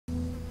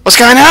What's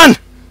going on?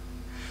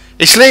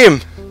 It's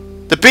Liam,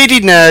 the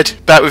bearded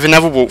nerd, back with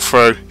another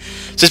walkthrough.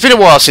 So it's been a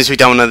while since we've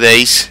done one of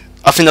these.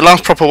 I think the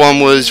last proper one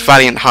was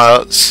Valiant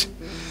Hearts.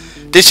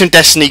 Did some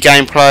Destiny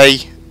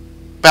gameplay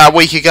about a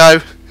week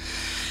ago.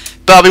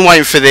 But I've been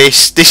waiting for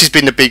this. This has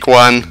been the big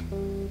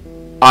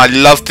one. I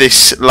loved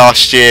this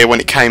last year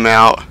when it came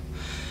out.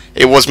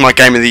 It was my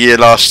game of the year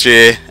last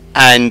year,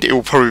 and it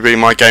will probably be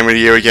my game of the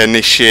year again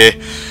this year.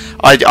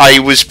 I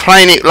was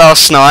playing it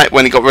last night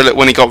when it got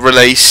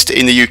released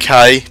in the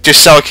UK,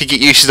 just so I could get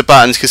used to the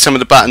buttons, because some of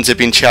the buttons have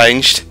been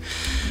changed.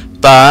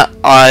 But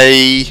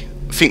I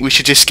think we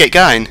should just get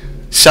going.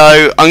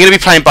 So I'm going to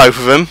be playing both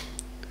of them.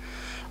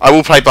 I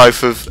will play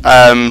both of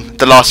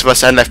The Last of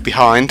Us and Left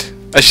Behind.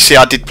 As you see,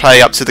 I did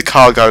play up to the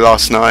cargo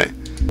last night.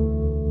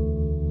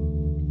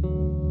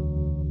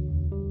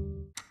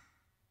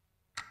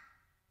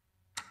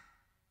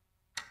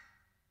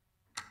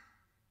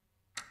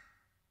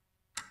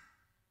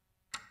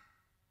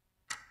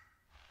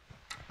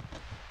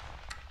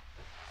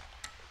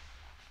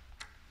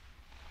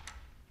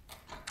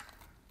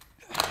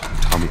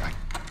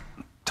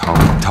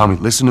 Tommy,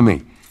 listen to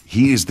me.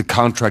 He is the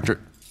contractor.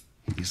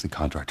 He's the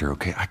contractor,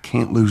 okay? I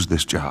can't lose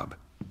this job.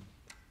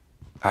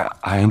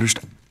 I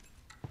understand.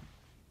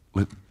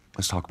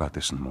 Let's talk about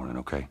this in the morning,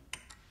 okay?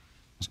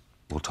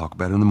 We'll talk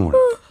about it in the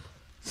morning. All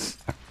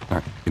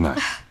right, good night.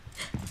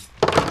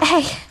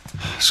 Hey.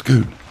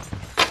 Scoot.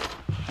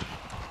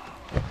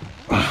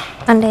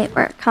 Monday at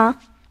work, huh?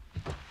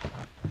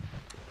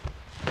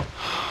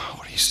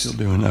 What are you still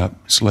doing up?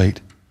 It's late.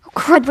 Oh,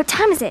 crud, what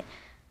time is it?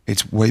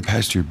 It's way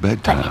past your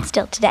bedtime. But it's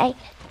still today.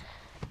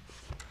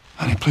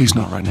 Honey, please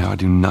not right now. I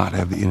do not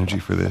have the energy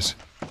for this.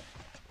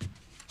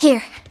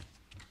 Here.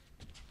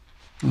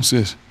 What's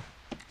this?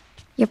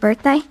 Your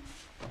birthday?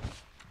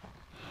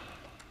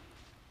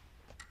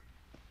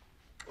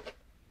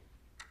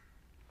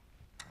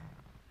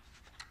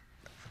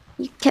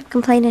 You kept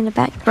complaining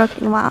about your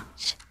broken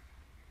watch.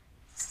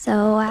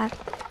 So I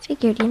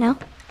figured, you know.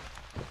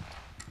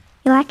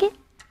 You like it?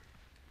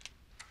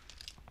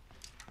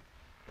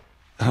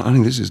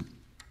 Honey, it's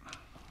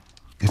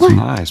what?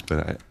 Nice,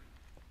 but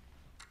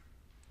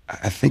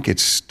I think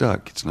it's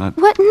stuck. It's not.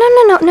 What?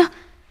 No.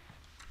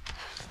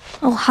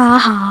 Oh, ha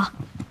ha.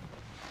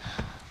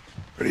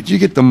 Where did you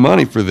get the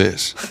money for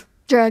this?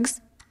 Drugs.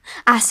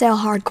 I sell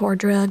hardcore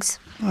drugs.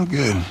 Oh,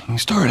 good. You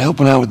started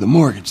helping out with the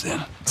mortgage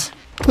then.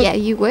 Yeah,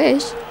 you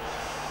wish.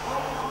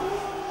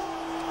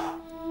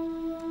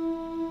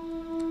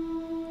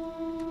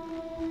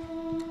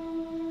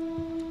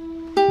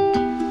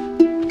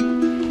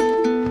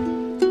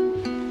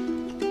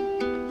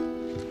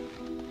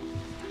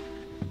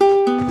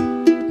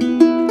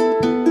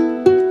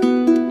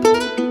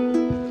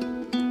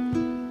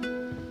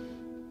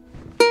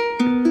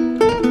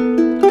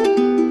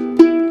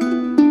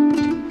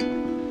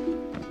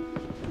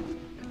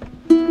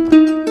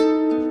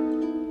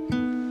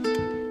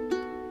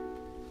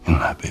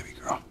 Baby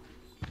girl.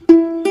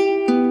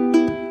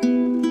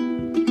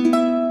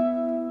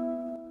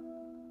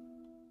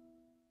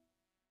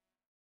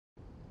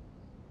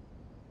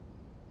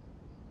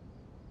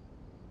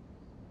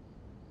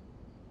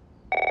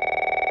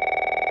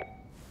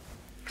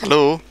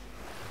 Hello?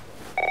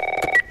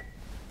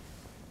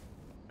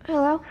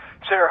 Hello?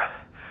 Sarah,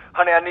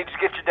 honey, I need to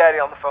get your daddy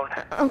on the phone.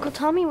 Uncle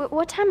Tommy,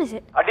 what time is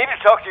it? I need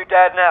to talk to your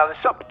dad now.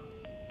 There's something...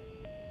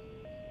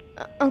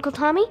 Uncle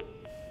Tommy?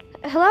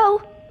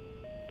 Hello?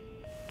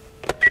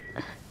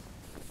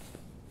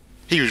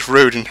 He was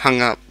rude and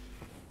hung up.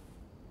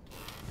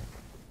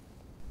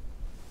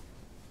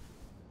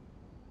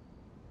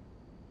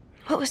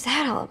 What was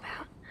that all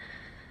about?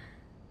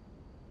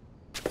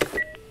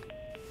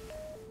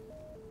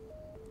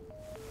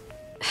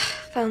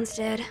 Phone's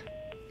dead.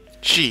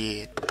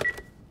 Shit.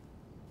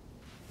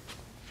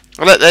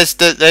 Well, look,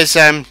 there's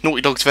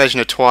Naughty Dog's version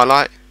of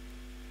Twilight.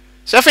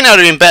 So I think that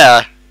would have been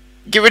better.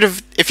 Get rid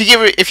of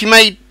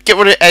get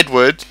rid of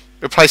Edward,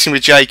 replace him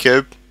with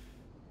Jacob.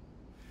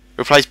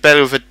 Replace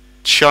Bella with a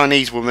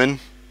Chinese woman.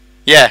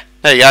 Yeah,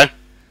 there you go.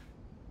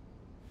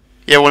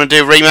 Yeah, want to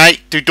do a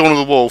remake? Do Dawn of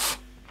the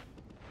Wolf.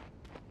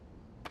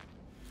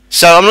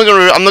 So I'm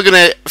not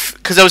gonna,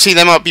 because obviously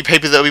there might be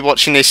people that will be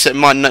watching this that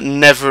might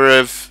never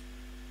have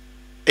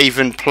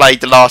even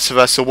played The Last of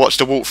Us or watched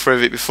a walkthrough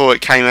of it before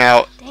it came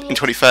out in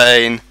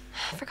 2013.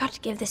 I forgot to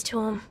give this to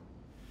him.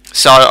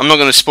 So I'm not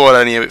going to spoil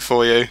any of it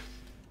for you.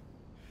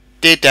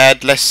 Dear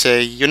Dad, let's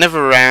see. You're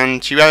never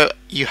around. You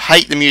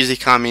hate the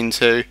music I'm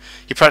into.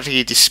 You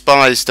practically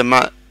despise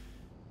the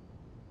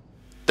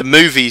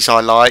movies I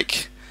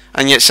like,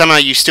 and yet somehow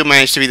you still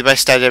manage to be the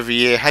best dad every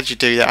year. How'd you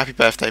do that? Happy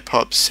birthday,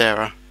 Pops,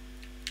 Sarah.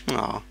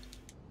 Aww.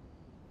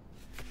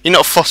 You're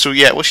not a fossil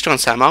yet. What's you trying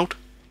to say, I'm old?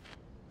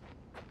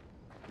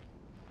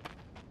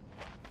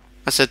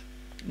 That's a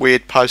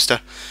weird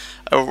poster.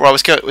 Right,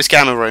 let's go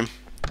in the room.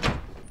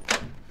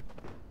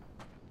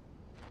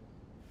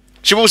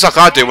 She walks like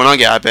I do when I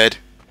get out of bed.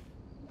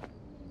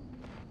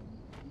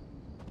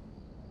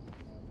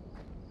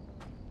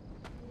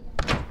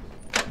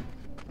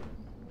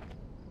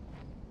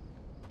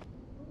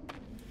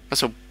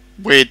 That's a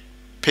weird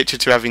picture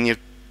to have in your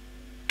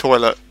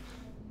toilet.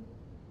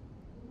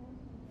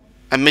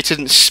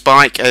 Admittance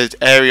spike at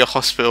area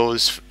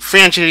hospitals.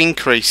 300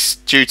 increase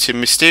due to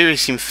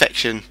mysterious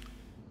infection.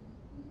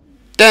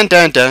 Dun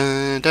dun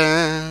dun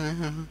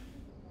dun.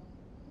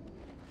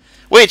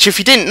 Which, if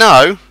you didn't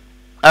know,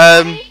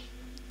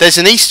 there's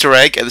an Easter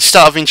egg at the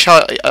start of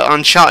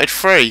Uncharted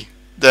 3.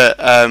 That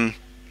a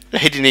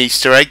hidden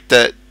Easter egg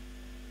that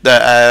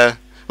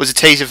was a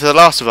teaser for The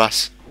Last of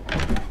Us,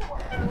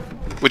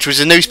 which was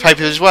a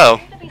newspaper as well.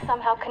 To be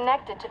somehow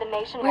connected to the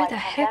nationwide Where the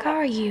heck pandemic.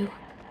 are you?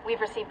 We've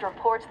received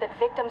reports that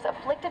victims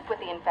afflicted with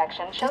the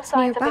infection show That's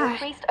signs of nearby.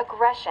 increased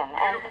aggression,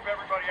 and Move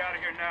everybody out of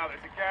here now. There's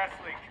a gas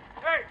leak.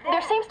 Hey, move!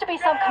 there seems to be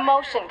some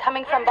commotion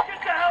coming from. Get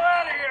the hell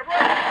out of here,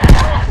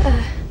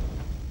 right?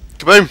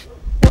 Kaboom!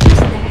 What was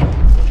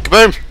that?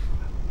 Kaboom!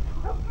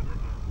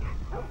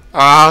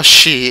 Ah,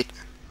 shit.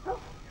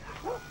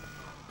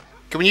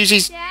 Can we use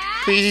his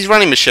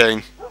running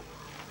machine?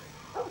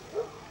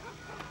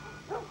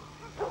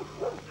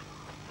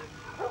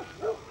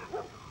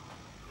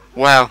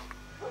 Wow.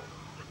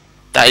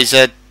 That is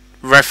a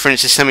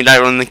reference to something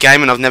later on in the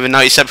game, and I've never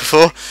noticed that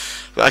before.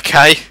 But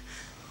okay.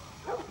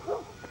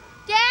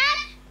 Dad?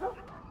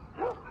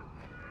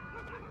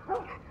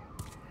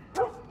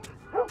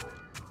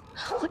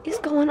 What is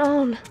going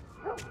on?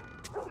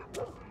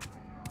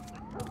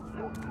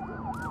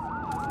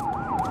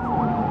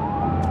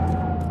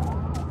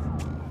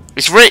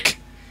 It's Rick!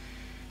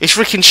 It's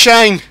Rick and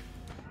Shane!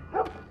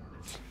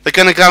 They're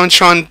gonna go and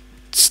try and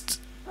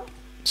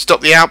stop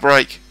the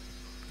outbreak.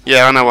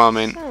 Yeah, I know what I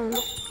mean.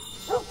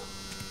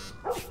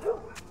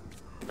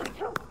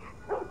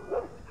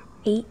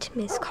 8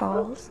 missed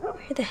calls.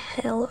 Where the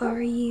hell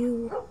are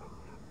you?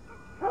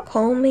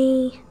 Call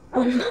me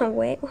on my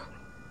way.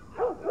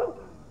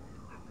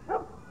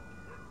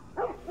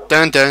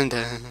 Dun dun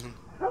dun.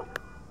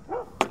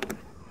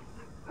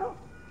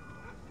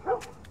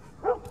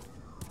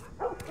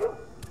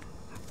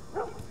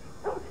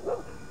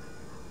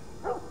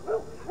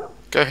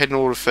 Go ahead and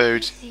order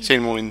food. See you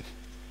in the morning,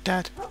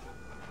 Dad.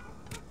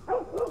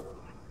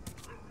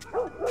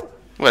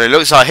 Well, it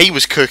looks like he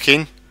was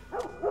cooking.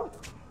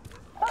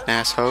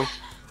 Asshole.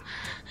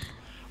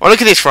 Well,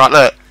 look at this, right?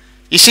 Look,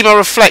 you see my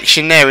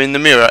reflection there in the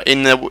mirror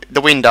in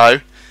the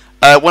window.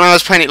 When I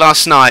was playing it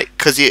last night,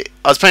 because I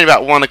was playing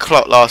about 1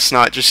 o'clock last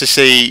night just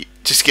to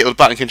get all the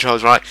button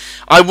controls right.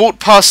 I walked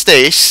past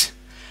this,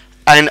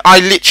 and I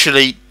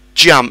literally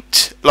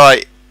jumped.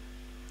 Like,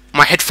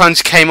 my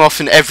headphones came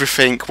off and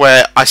everything,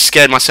 where I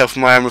scared myself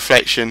from my own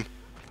reflection.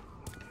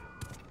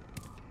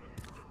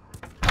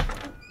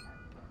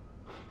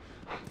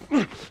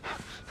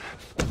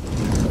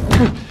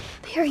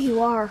 There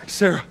you are.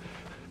 Sarah,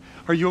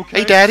 are you okay?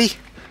 Hey, Daddy.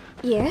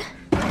 Yeah?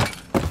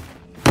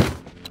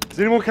 Does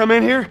anyone come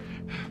in here?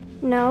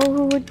 No,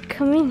 who would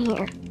come in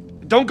here?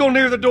 Don't go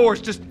near the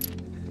doors. Just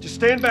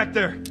stand back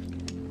there.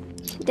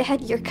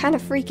 Dad, you're kind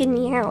of freaking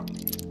me out.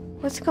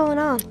 What's going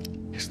on?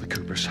 It's the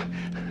Coopers.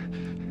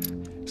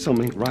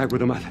 Something ain't right with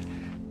them. I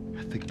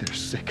think they're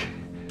sick.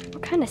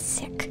 What kind of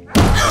sick?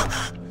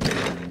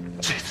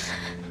 Jesus.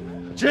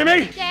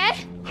 Jimmy! Dad?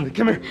 Honey,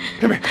 come here.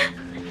 Come here.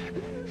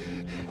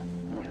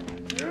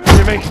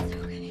 Jimmy!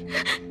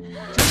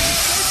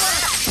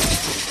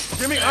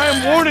 Jimmy, I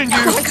am warning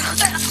you!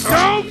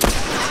 No!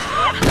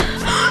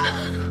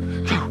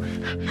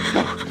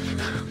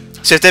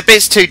 So if the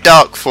bit's too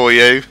dark for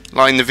you,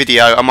 like in the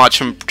video, I might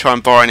try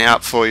and borrow it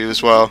out for you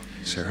as well.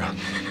 Sarah.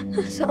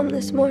 I saw him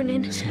this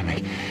morning. Listen to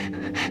me.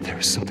 There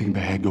is something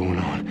bad going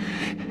on.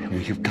 And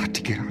we have got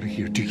to get out of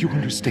here. Do you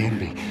understand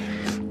me?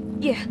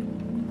 Yeah.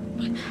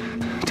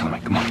 Tell me,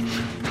 come on.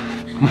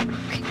 Come on.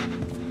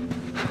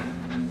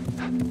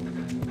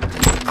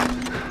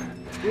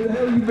 Where the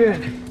hell you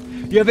been?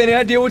 You have any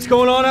idea what's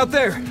going on out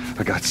there?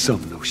 I got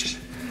some notion.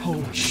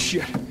 Holy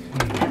shit.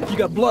 You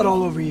got blood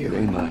all over It you.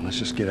 ain't mine. Let's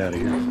just get out of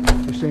here.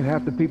 This ain't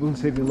half the people in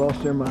City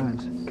lost their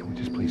minds. Can we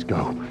just please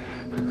go?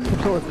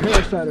 Some sort of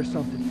parasite or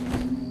something.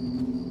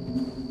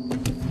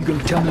 You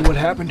gonna tell me what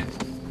happened?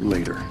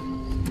 Later.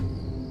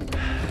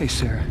 Hey,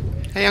 Sarah.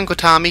 Hey, Uncle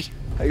Tommy.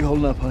 How you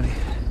holding up, honey?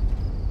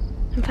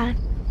 I'm fine.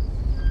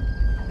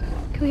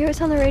 Can we hear what's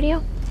on the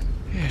radio?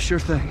 Yeah, sure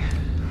thing.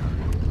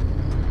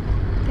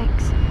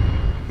 Thanks.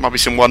 Might be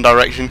some One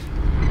Direction.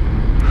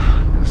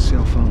 No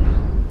cell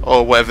phone.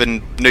 Or whatever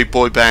new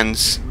boy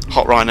band's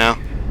hot right now. A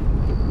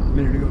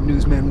minute ago,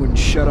 newsman wouldn't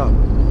shut up.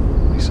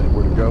 They said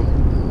where to go?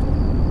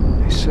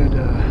 They said,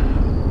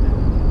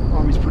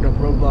 Army's put up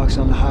roadblocks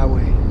on the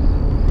highway.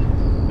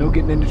 No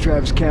getting into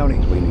Travis County.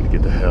 We need to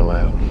get the hell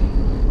out.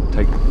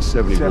 Take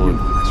 71.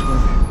 That's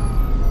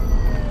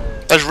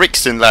right. Those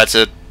Rixton lads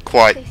are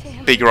quite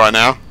big right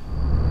now.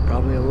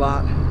 Probably a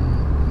lot.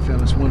 We found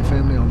this one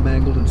family all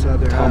mangled inside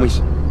their Tommy's.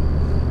 house.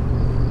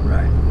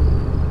 Right.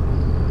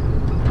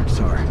 I'm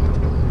sorry.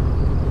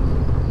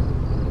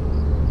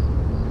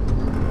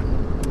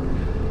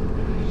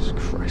 Jesus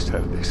Christ, how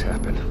did this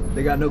happen?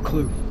 They got no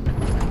clue.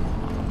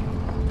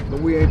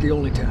 But we ain't the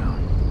only town.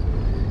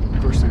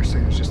 First they're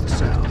saying it's just the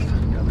south.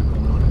 Now they're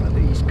going on about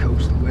the east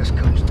coast, the west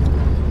coast.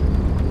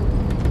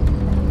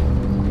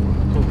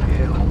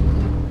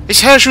 It's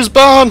Herschel's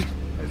barn!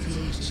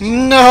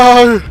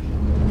 No!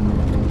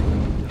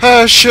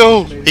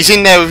 Herschel! He's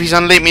in there with his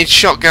unlimited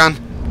shotgun.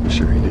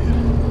 Sure he did.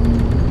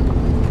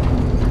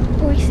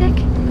 Were we sick?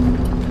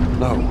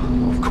 No,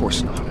 of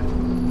course not.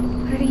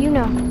 How do you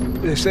know?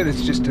 They said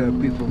it's just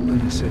people in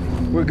the city.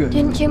 We're good.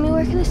 Didn't Jimmy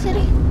work in the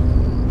city?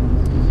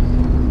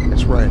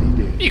 That's right, he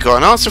did. You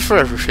got an answer for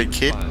everything,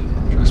 kid.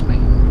 Trust me.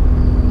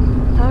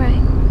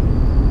 Alright.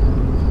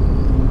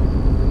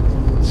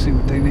 Let's see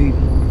what they need.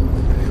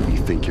 What do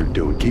you think you're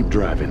doing? Keep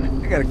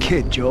driving. I got a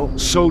kid, Joel.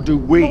 So do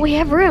we. But we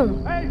have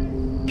room.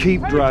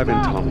 Keep driving,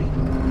 Tommy.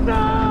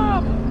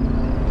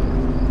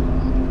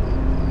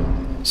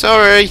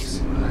 Sorry.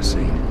 I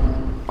see.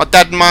 My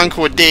dad and my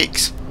uncle were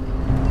dicks.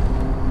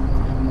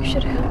 You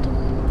should have helped him.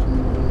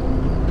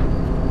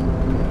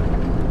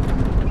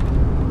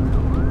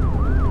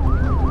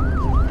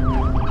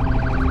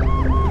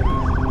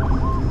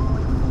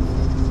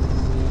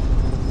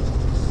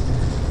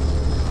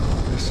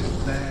 This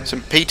is bad.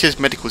 St. Peter's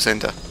Medical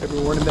Centre.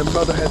 Everyone and their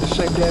mother had the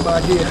same damn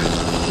idea.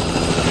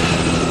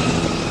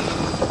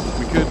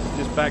 We could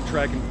just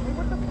backtrack and...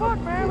 What the fuck,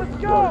 man? Let's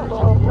go!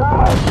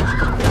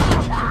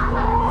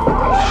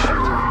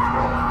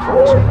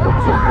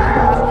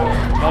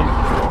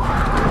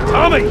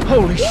 Tommy!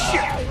 Holy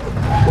shit!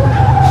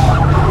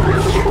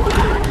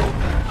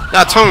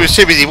 Nah, Tommy was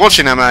too busy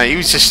watching that, mate. He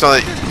was just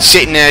like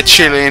sitting there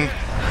chilling.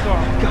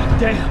 God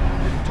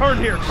damn! Turn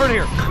here, turn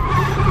here!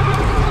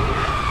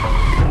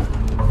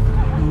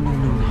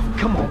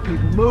 Come on,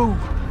 people, move!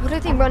 What are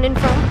they running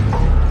from?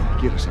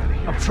 Get us out of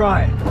here. I'm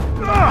trying.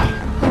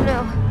 Oh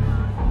no.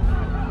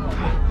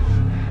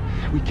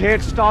 We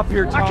can't stop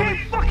here, Tommy. I can't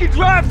fucking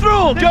drive through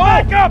them, Then Joel!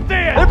 back up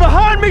then! They're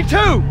behind me,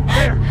 too!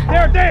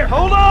 There!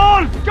 Hold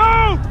on!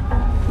 Go!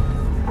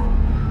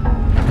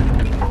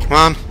 Come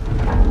on.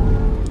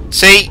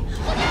 See?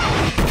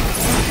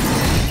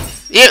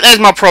 Yeah, there's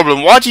my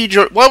problem. Why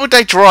would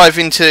they drive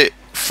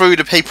through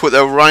the people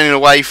that are running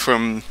away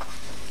from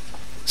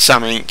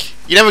something?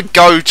 You never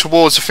go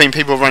towards the thing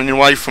people are running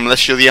away from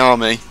unless you're the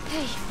army.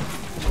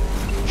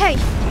 Hey!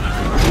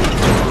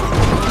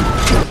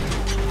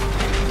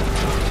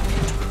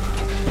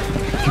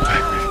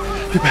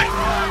 Get back.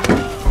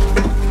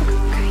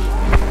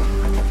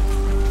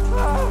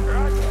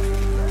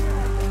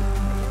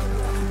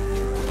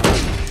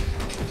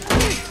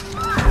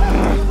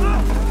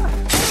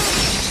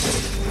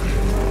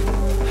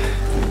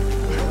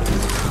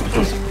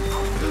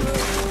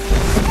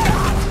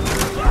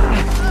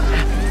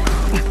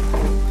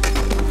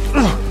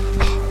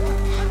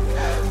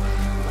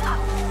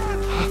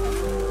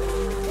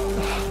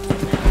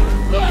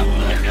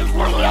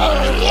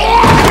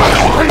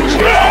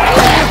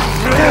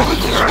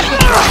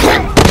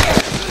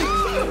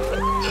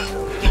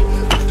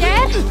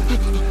 Dad?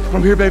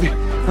 I'm here, baby.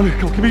 I'm here.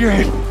 Come on, give me your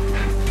hand.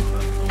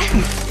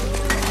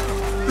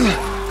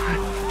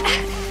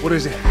 What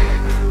is it?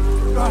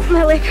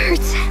 My leg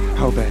hurts.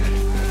 How bad?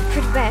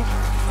 Pretty bad.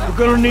 We're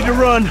gonna need to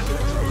run.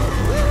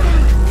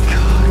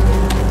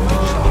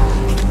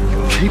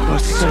 Keep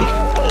us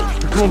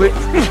safe. Come on, baby.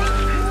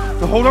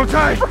 Now hold on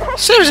tight.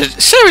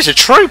 Sarah's a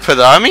trooper,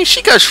 though. I mean,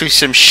 she goes through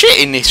some shit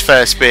in this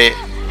first bit.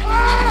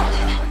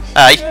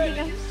 Hey.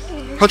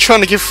 I'm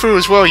trying to get through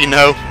as well, you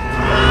know.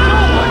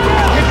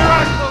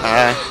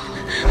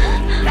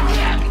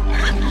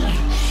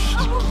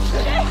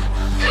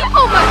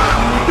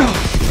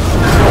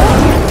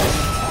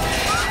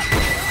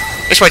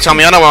 This way,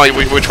 Tommy. I know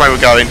which way we're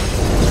going.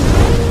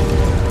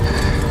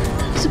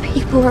 Those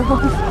people are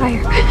on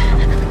fire.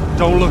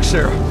 Don't look,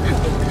 Sarah.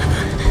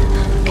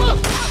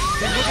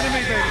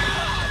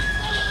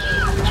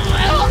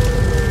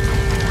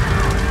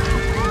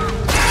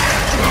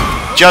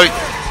 Joe,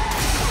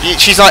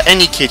 she's like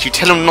any kid. You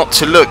tell them not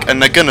to look,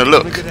 and they're gonna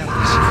look.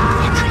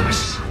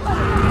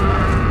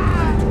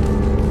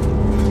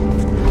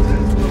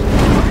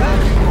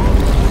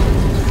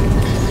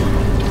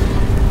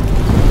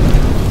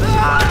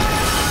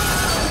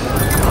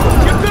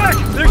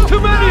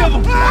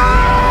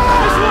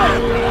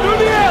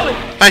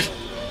 Hey,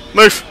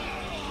 move!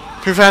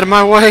 Move out of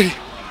my way!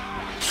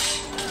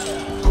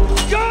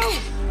 Go!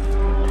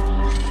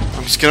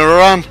 I'm just gonna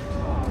run.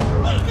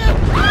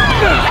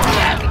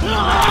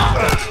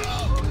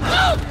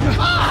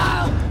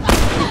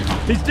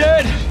 He's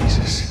dead!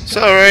 Jesus.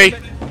 Sorry.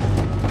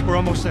 We're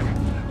almost there.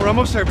 We're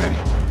almost there, baby.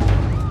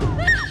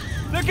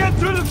 They're getting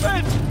through the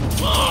fence!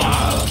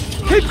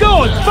 Keep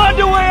going! Find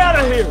your way out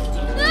of here!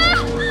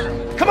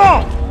 Come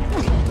on!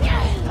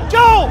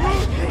 Joel!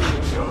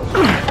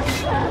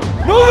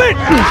 Move it!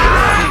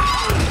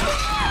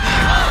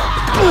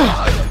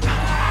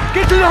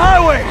 Get to the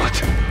highway!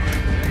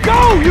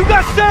 Go! You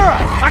got Sarah!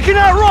 I can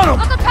outrun them!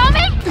 Uncle Tommy?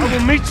 I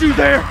will meet you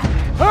there!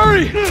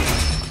 Hurry!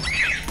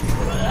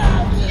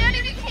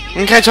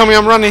 Okay, Tommy,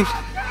 I'm running.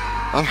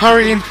 I'm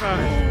hurrying.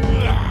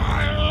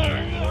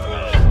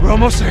 We're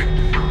almost there.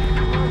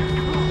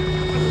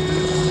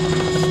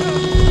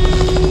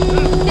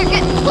 They're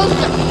getting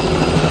closer.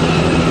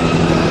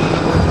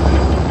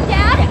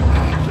 Dad?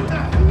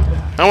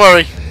 Don't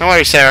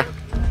worry, Sarah.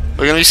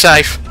 We're gonna be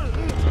safe.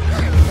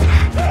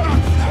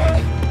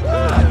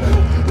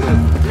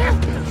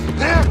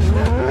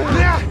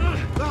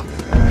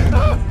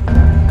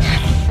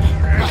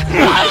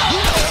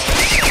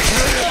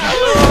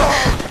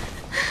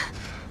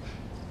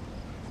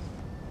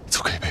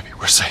 okay, baby.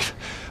 We're safe.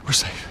 We're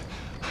safe.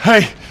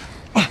 Hey,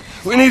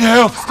 we need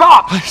help.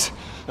 Stop! Please.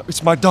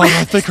 It's my daughter.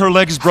 I think her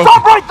leg is broken.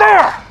 Stop right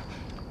there!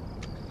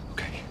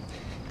 Okay.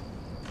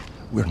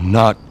 We're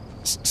not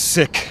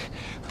sick.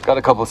 Got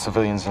a couple of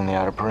civilians in the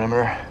outer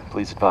perimeter.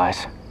 Please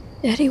advise.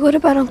 Daddy, what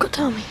about Uncle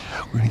Tommy?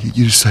 We're gonna get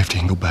you to safety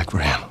and go back for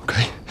him,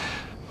 okay?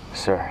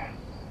 Sir,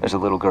 there's a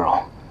little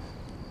girl.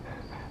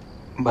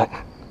 But...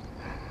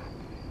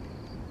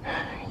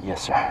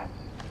 Yes, sir.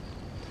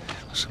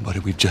 Listen, buddy,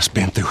 we've just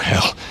been through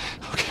hell.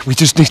 Okay, we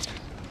just need...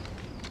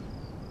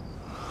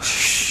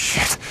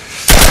 Shit.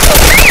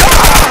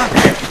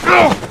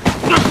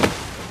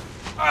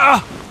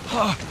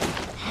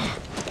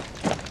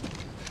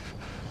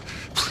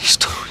 Please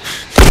don't.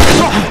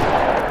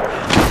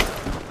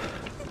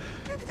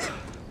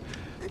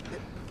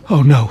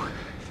 Oh, no.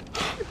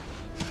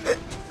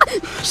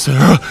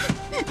 Sarah.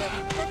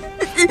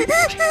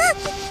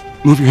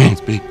 Move your hands,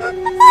 baby.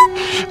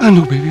 I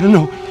know, baby, I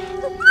know.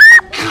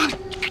 God.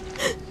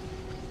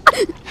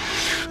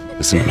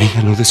 Listen to me,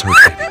 I know this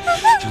hurts, baby.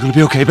 You're gonna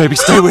be okay, baby.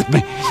 Stay with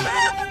me. All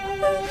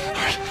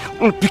right, I'm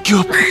gonna pick you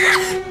up.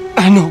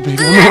 I know,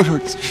 baby, I know it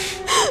hurts.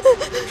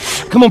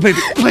 Come on, baby,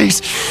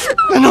 please.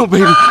 I know,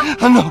 baby,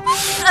 I know.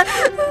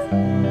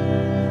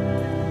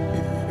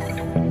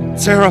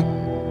 Sarah.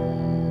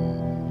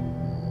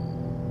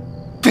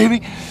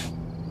 Baby.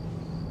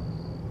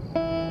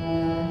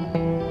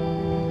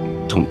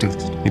 Don't do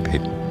this to me,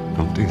 baby.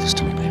 Don't do this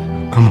to me, baby.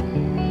 Come on.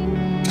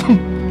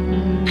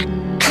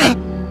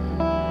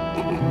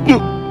 No.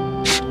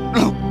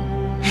 No.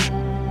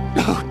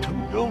 No.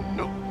 No.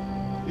 No.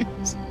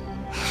 Please.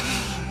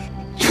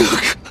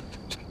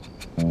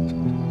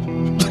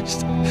 Please.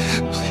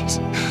 Please.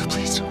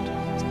 Please don't do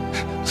this.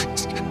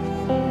 Please.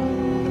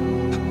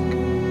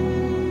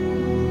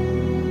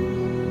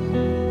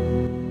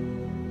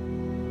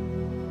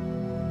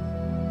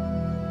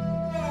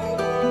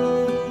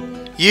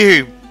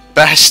 You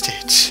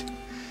bastards.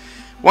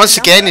 Once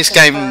again, this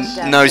game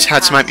knows how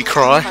to make me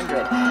cry.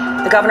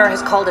 The governor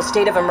has called a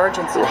state of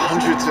emergency. There are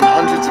hundreds and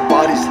hundreds of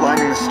bodies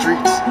lining the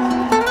streets.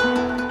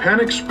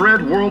 Panic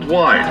spread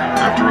worldwide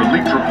after a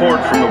leaked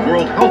report from the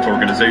World Health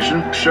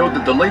Organization showed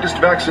that the latest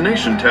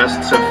vaccination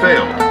tests have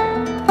failed.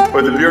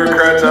 With the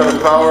bureaucrats out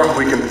of power,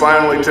 we can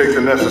finally take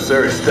the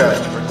necessary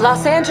steps.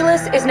 Los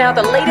Angeles is now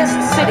the latest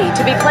city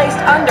to be placed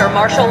under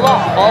martial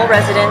law. All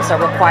residents are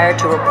required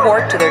to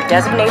report to their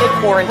designated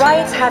quarantine.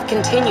 Riots have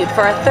continued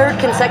for a third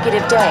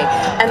consecutive day,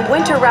 and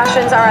winter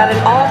rations are at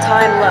an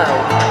all-time low.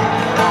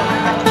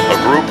 A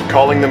group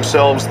calling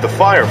themselves the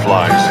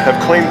Fireflies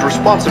have claimed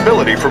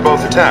responsibility for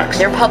both attacks.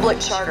 Their public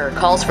charter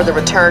calls for the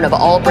return of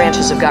all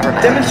branches of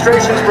government.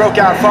 Demonstrations broke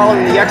out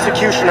following the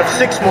execution of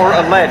 6 more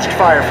alleged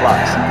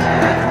Fireflies.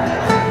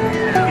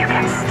 You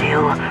can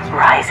still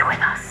rise with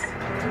us.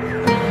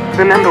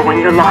 Remember, when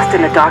you're lost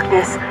in the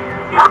darkness,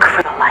 look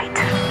for the light.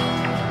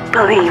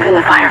 Believe in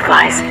the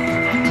Fireflies.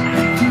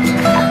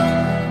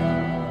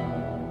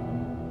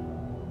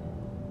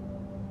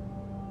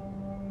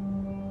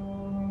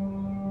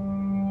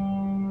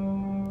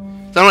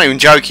 I'm not even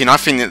joking. I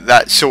think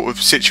that this sort of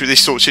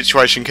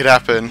situation could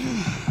happen.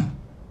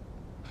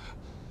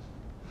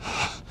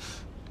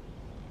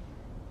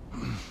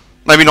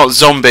 Maybe not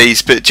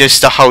zombies, but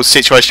just a whole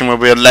situation where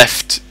we're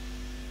left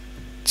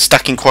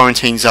stuck in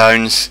quarantine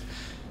zones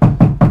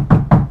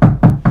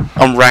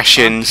on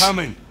rations.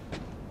 I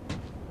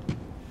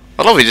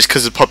love it just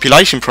because of the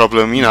population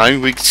problem. You know,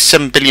 we're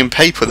 7 billion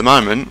people at the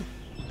moment.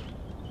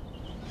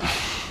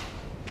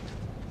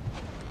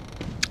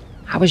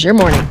 How was your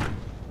morning?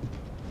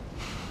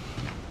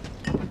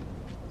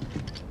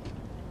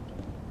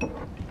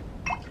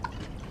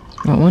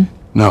 Want one?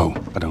 No,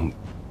 I don't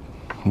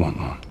want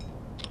one.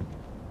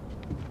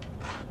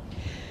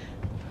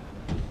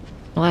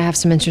 Well, I have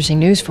some interesting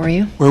news for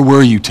you. Where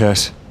were you,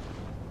 Tess?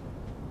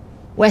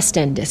 West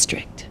End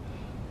District.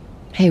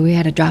 Hey, we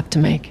had a drop to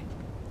make.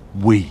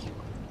 We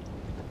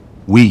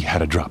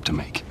had a drop to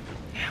make.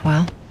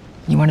 Well,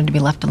 you wanted to be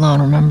left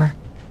alone, remember?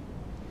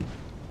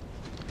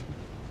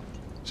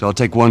 So I'll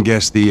take one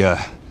guess. The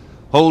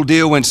whole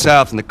deal went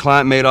south and the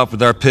client made off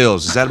with our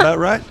pills. Is that about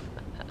right?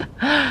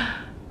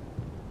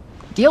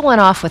 Deal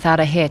went off without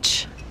a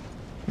hitch.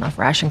 Enough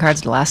ration cards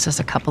to last us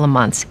a couple of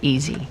months,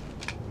 easy.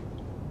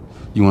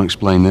 You want to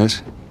explain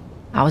this?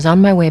 I was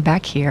on my way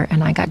back here,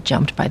 and I got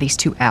jumped by these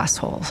 2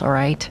 assholes, all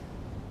right?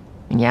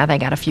 And yeah, they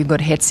got a few good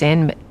hits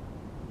in, but...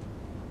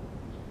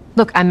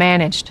 Look, I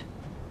managed.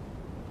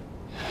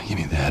 Give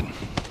me that.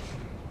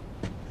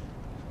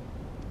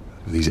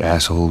 Are these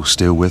assholes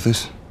still with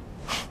us?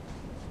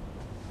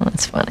 Well,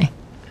 that's funny.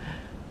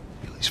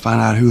 At least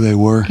find out who they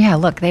were. Yeah,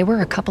 look, they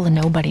were a couple of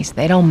nobodies.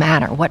 They don't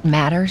matter. What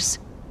matters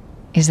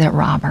is that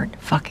Robert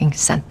fucking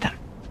sent them.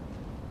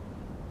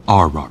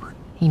 Our Robert.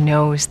 He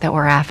knows that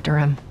we're after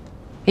him.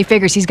 He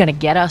figures he's gonna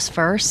get us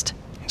first.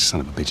 Son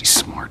of a bitch, he's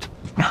smart.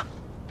 No.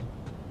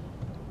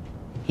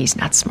 He's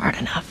not smart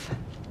enough.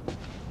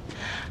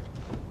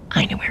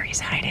 I know where he's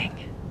hiding.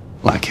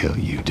 Like hell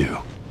you do.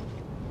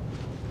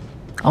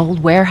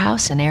 Old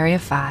warehouse in Area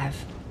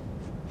 5.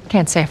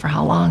 Can't say for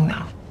how long,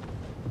 though.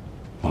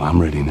 Well,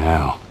 I'm ready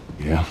now.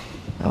 Yeah?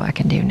 Oh, I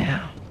can do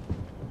now.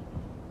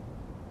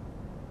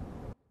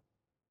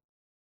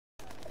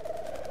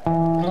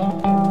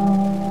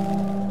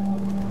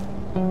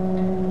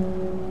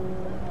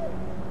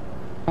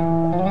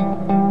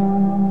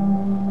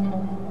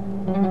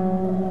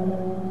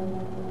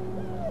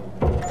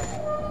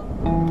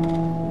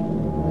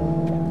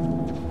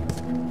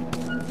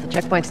 The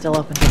checkpoint's still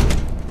open.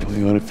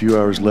 Only got a few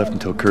hours left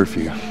until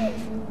curfew.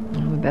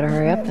 Well, we better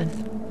hurry up then.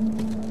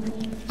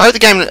 I hope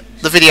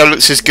the video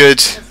looks as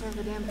good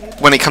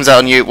when it comes out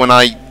on YouTube when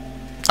I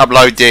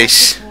upload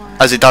this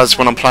as it does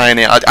when I'm playing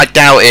it. I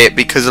doubt it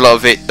because a lot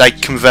of it they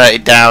convert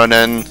it down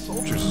and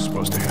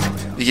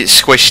you get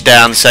squished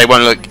down so it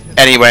won't look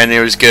anywhere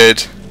near as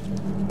good.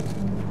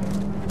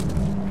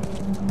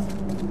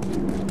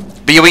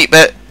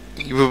 But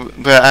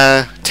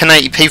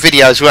 1080p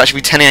videos will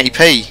actually be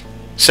 1080p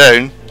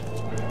soon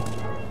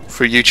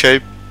through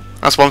YouTube.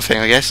 That's one thing,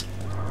 I guess.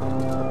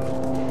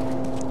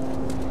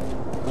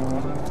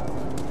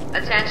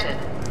 Attention.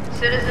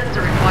 Citizens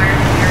are required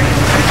to carry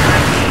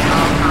ID at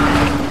all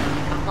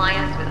times.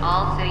 Compliance with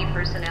all city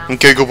personnel. And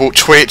Google bought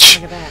Twitch.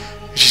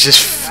 Which is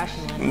just...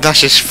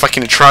 that's just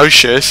fucking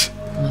atrocious.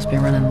 Must be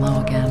running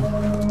low again.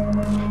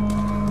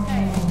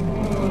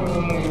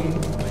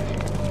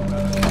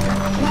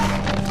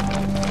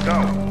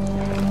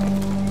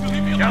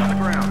 Down the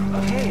ground.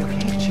 Okay,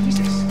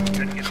 Jesus.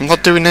 I'm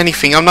not doing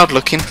anything, I'm not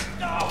looking.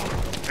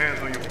 Hands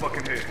on your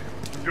fucking head.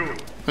 Do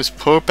it. Those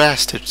poor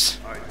bastards.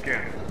 Alright,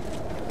 scan it.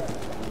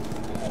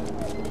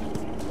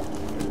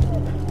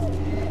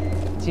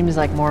 Seems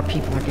like more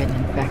people are getting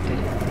infected.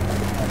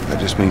 That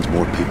just means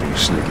more people are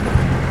sneaking up.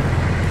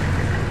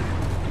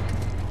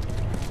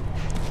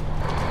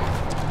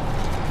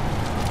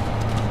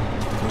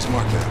 Where's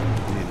Mark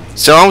at?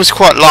 So I was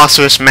quite Last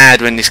of Us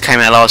mad when this came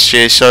out last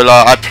year, so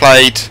like I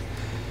played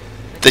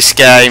this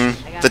game,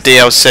 the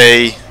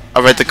DLC,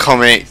 I read the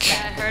comic.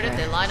 I heard it,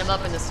 they line them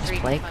up in the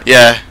street.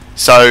 Yeah,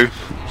 so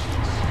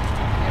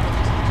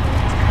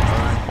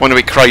I went a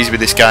bit crazy with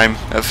this game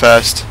at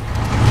first.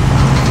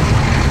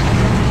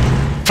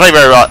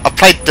 I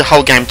played the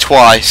whole game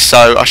twice,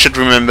 so I should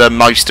remember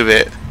most of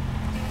it.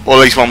 Or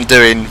at least what I'm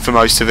doing for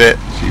most of it.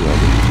 See you later.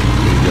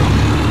 There you go.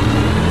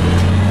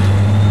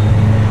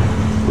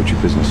 What's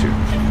your business here?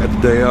 Had the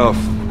day off.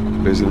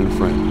 Visiting a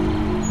friend.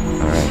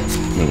 Alright,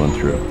 we'll run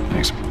through it.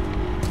 Thanks.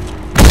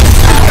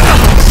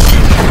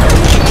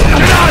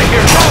 Get out of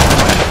here! Go!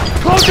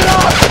 Close it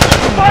off!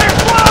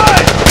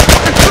 Firefly!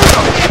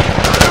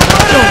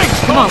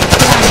 Come on, let's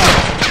get out of here.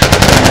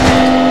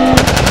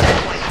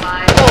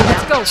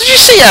 Let's go. Did you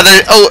see how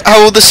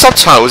all the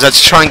subtitles had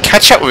to try and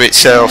catch up with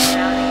itself?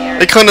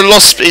 It kind of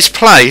lost its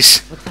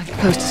place. Looks like the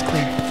coast is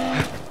clear.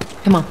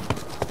 Come on.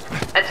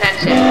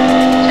 Attention.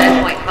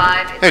 Checkpoint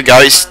 5. There we go,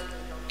 it's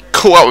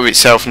caught up with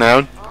itself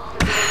now.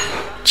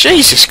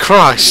 Jesus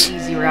Christ.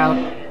 Easy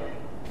route.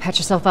 Patch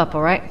yourself up,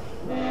 alright?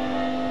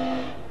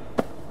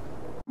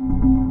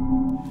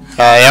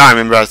 Yeah, I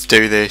remember how to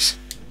do this.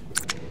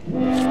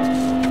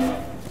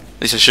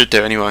 At least I should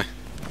do anyway.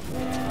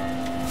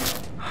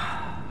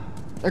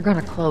 They're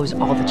gonna close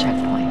all the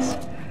checkpoints.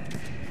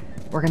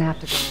 We're gonna have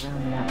to go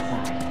around the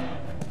outside.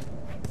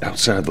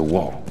 Outside the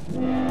wall.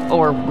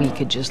 Or we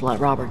could just let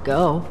Robert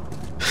go.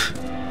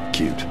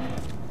 Cute.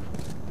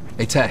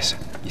 Hey Tess,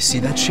 you see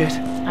that shit?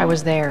 I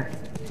was there.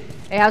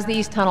 Hey, how's the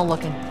east tunnel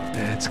looking?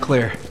 Yeah, it's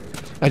clear.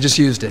 I just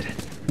used it.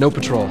 No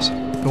patrols.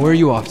 And where are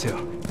you off to?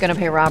 Gonna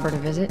pay Robert a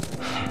visit.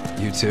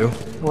 You too?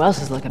 Who else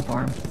is looking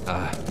for him?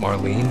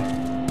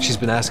 Marlene. She's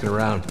been asking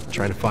around,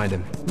 trying to find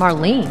him.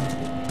 Marlene?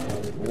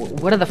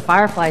 What do the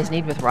Fireflies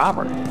need with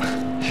Robert?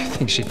 You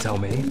think she'd tell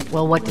me?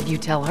 Well, what did you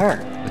tell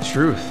her? The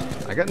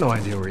truth. I got no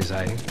idea where he's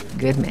hiding.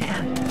 Good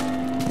man.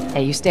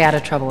 Hey, you stay out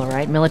of trouble,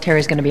 alright?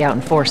 Military's gonna be out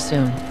in force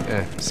soon.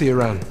 Yeah, see you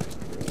around.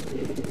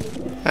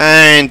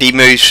 And he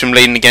moves from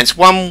leaning against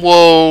one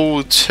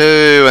wall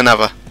to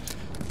another.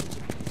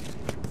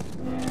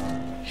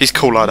 He's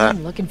cool like that.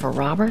 Looking for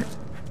Robert?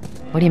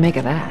 What do you make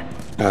of that?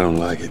 I don't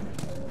like it.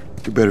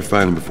 You better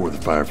find him before the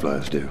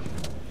Fireflies do.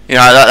 You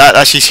know,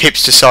 that's his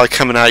hipster side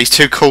coming out. He's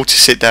too cool to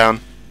sit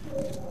down.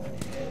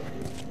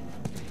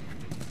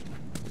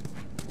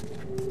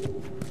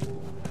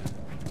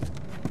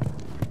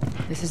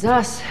 This is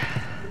us.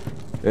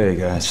 Hey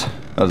guys,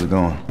 how's it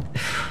going?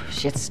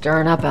 Shit's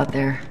stirring up out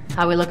there.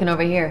 How we looking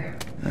over here?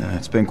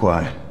 It's been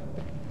quiet.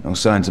 No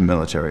signs of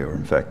military or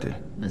infected.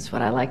 That's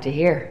what I like to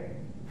hear.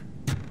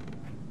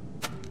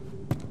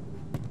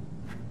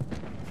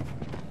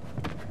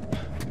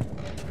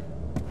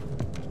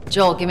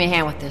 Joel, give me a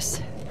hand with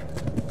this.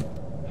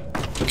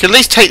 We could at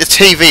least take the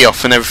TV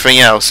off and everything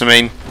else. I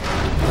mean,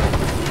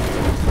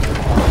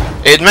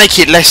 it'd make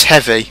it less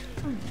heavy.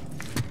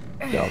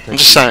 Yeah, I'm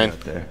just saying.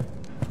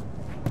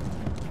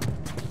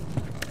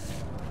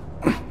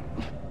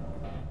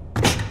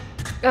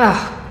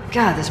 Oh,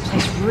 God, this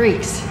place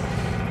reeks.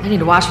 I need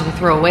to watch what they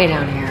throw away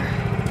down here.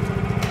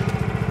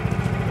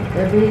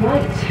 There be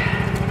light.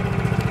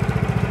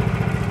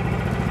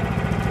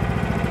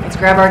 Let's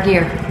grab our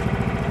gear.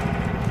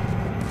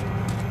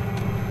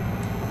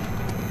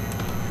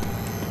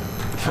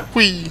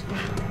 Whee!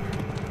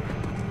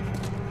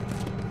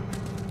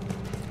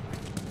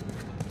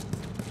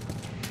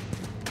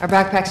 Our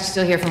backpacks are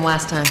still here from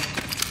last time.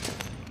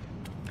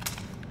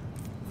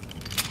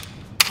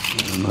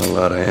 Not a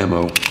lot of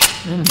ammo.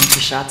 Make the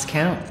shots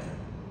count.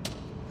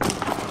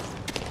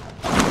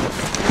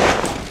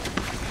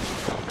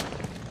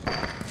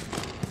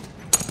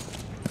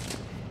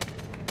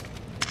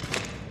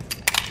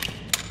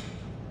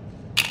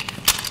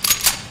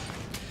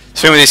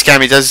 So with this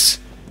game, it does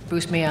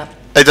Boost me up.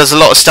 It does a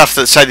lot of stuff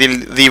that say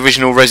the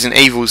original Resident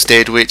Evils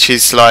did, which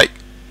is like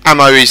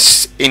ammo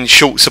is in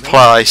short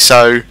supply,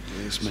 so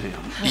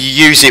you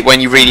use it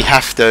when you really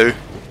have to.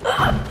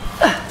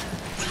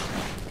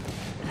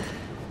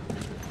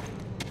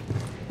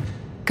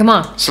 Come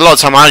on. So a lot of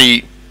time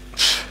I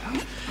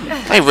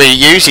don't really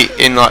use it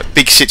in like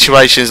big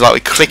situations like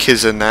with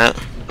clickers and that,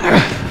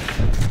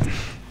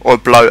 or a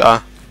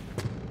bloater.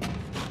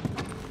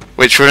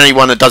 Which for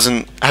anyone that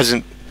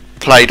hasn't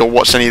played or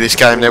watched any of this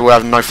game, they will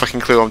have no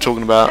fucking clue what I'm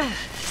talking about.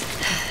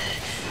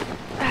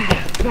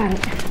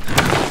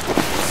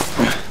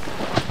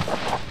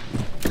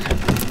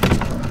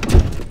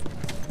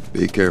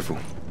 Be careful.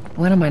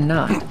 When am I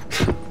not?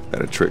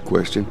 That a trick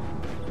question?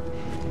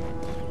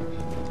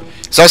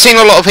 So I've seen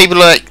a lot of people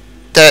like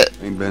that.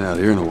 Ain't been out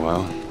here in a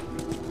while.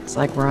 It's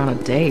like we're on a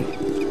date.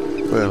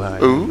 Well, I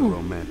Ooh.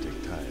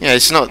 romantic type. Yeah,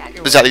 it's not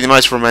exactly the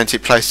most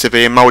romantic place to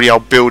be, a mouldy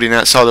old building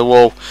outside the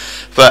wall.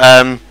 But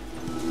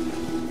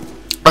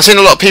I've seen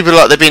a lot of people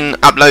like they've been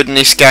uploading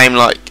this game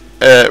like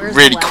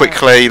really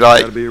quickly,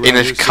 like in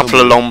a couple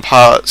of long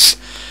parts.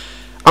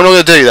 I'm not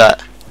gonna do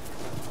that.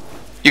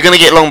 You're gonna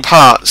get long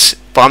parts,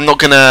 but I'm not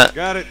gonna.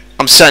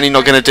 I'm certainly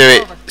not gonna do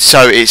it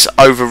so it's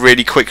over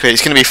really quickly.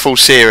 It's gonna be a full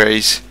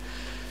series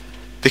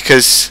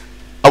because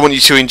I want you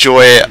to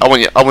enjoy it. I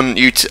want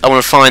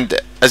to find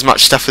as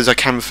much stuff as I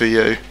can for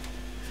you.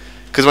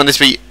 Because when this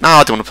be, no,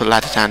 I don't want to put a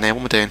ladder down there.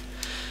 What am I doing?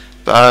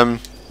 But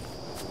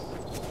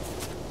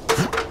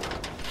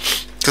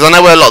because I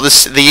know where a lot of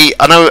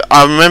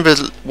I remember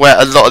where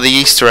a lot of the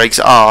Easter eggs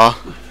are,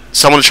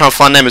 so I want to try and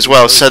find them as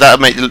well. So that'll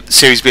make the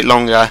series a bit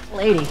longer.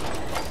 Lady.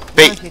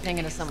 But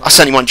I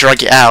certainly won't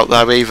drag it out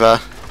though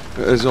either.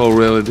 It's all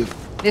relative.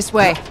 This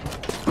way.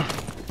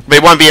 But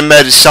it won't be a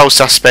murdered soul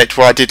suspect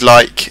where I did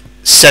like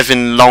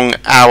 7 long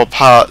hour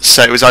parts,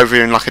 so it was over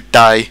in like a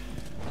day.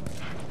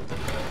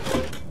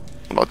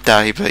 Not a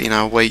day, but you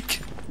know, a week.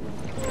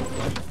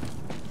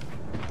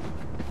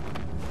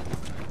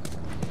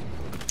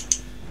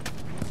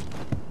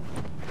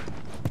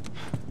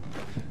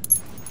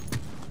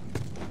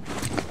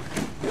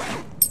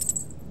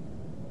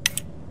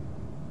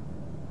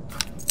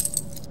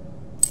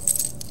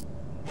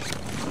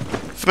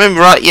 If I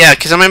remember right, yeah,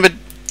 because I remember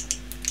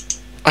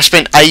I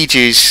spent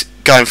ages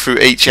going through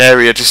each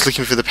area just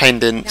looking for the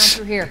pendants.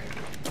 Down through here.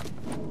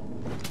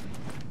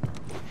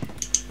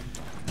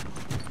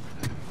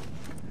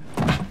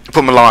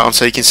 Put my light on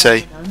so you can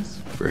see.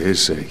 For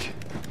his sake,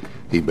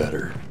 he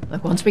better.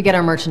 Look, once we get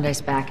our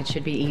merchandise back, it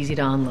should be easy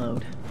to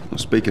unload. Well,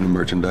 speaking of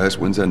merchandise,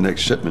 when's that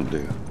next shipment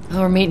due?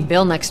 Well, we're meeting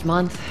Bill next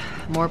month.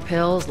 More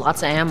pills,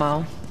 lots of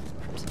ammo.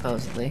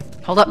 Supposedly.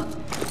 Hold up.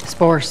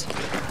 Spores.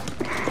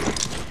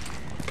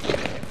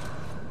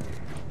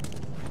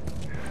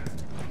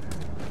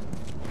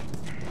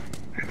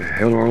 Where the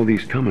hell are all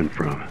these coming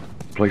from?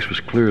 The place was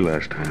clear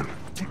last time.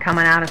 They're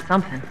coming out of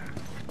something.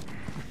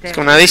 What's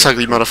going on this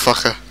ugly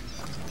motherfucker?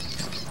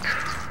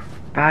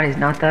 Body's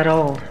not that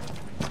old.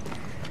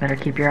 Better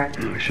keep your eye.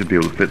 I should be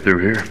able to fit through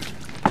here.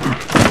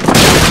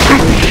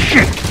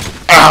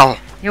 Ow!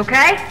 You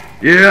okay?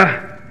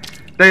 Yeah.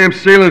 Damn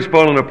ceiling's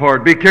falling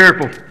apart. Be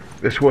careful.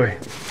 This way.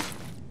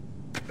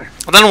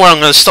 I don't know where I'm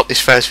going to stop this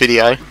first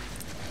video.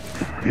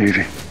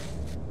 Easy.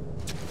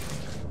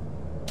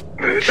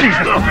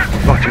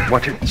 Watch it,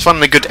 watch it. It's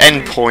finding a good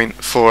end point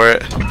for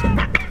it.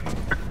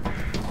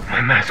 My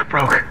mask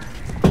broke.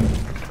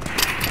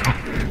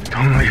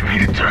 Don't leave me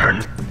to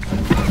turn.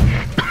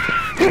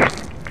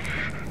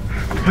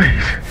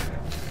 Please.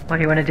 What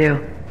do you want to do?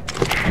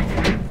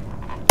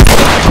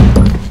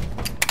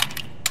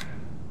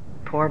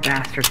 Poor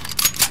bastard.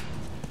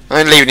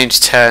 I ain't leaving him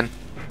to turn.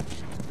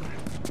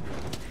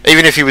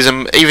 Even if he was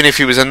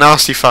a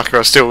nasty fucker,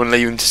 I still wouldn't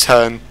leave him to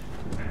turn.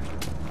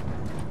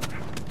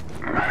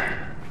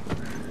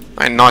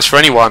 Ain't nice for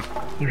anyone.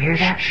 You hear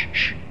that?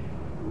 Shh.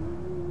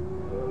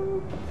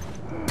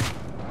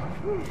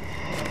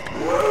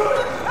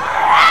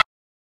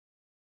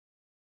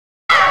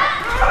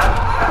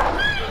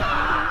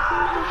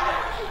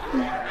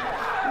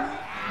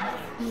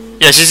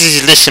 Yes, this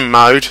is listen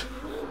mode.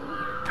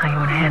 How you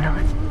want to handle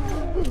it?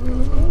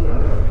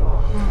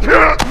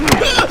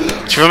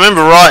 If you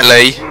remember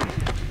rightly,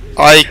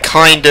 I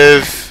kind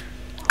of...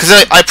 Because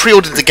I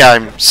pre-ordered the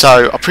game,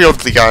 so I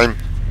pre-ordered the game.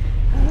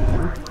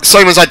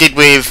 Same as I did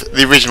with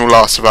the original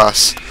Last of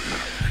Us.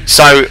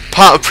 So,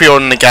 part of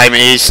pre-ordering the game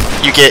is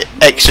you get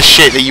extra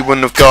shit that you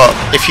wouldn't have got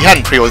if you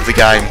hadn't pre-ordered the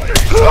game.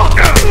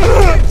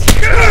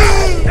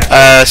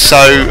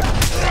 So,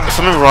 if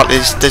I remember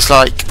rightly, there's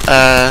like...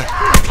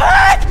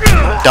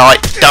 Die!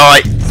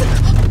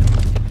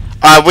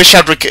 I wish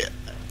I'd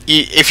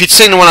if you'd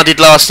seen the one I did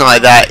last night,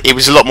 that it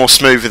was a lot more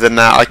smoother than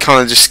that. I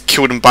kind of just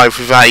killed them both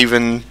without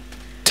even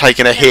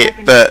taking a hit.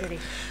 But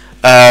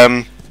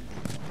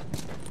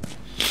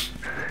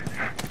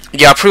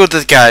yeah, I pre-ordered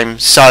the game,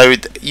 so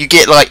you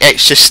get like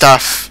extra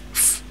stuff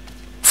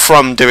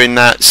from doing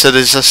that. So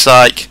there's just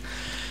like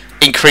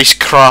increased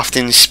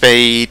crafting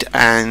speed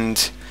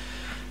and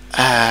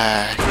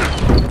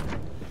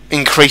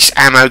increased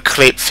ammo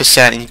clip for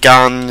certain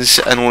guns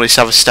and all this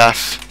other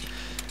stuff,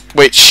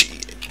 which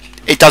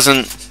it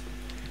doesn't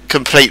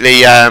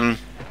completely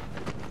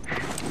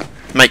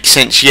make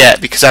sense yet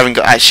because I haven't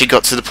actually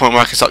got to the point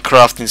where I can start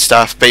crafting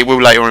stuff, but it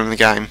will later on in the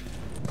game.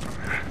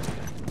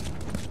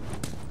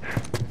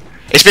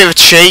 It's a bit of a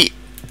cheat,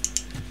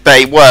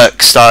 but it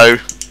works, so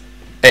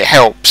it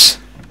helps.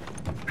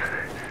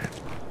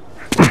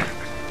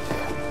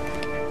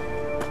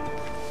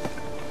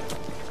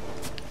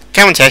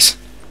 Come on, Tess.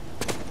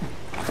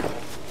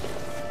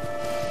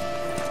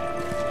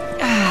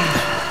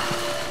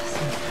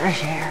 Some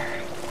fresh air.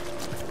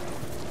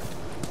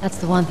 That's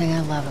the one thing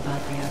I love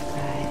about the outside.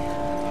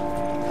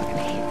 I fucking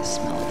hate the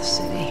smell of the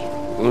city.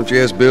 Why don't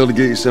you ask Bill to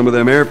get you some of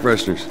them air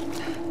fresheners?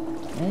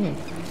 Hey,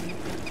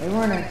 if they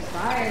weren't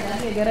expired,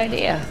 that'd be a good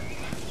idea.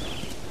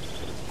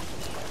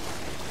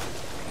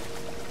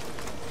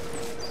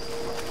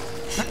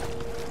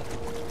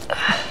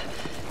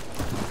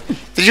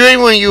 Did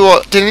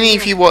any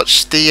of you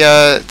watch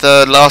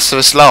the Last of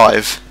Us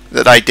Live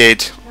that they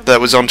did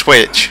that was on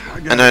Twitch?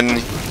 And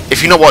then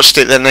if you've not watched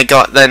it, then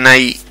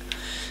they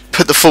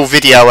put the full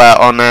video out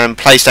on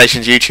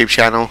PlayStation's YouTube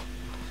channel.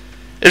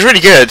 It was really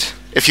good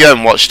if you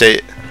haven't watched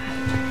it.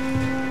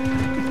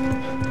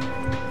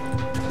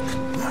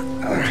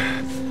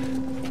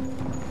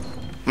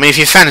 I mean, if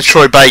you're a fan of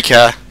Troy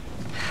Baker,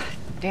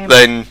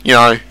 then you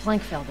know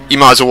you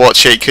might as well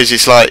watch it because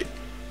it's like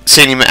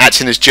seeing him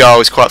acting as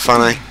Joel is quite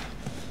funny.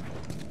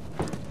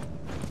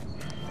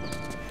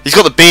 He's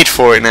got the beard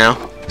for it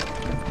now.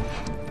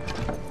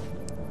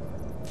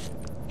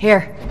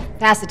 Here,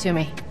 pass it to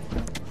me.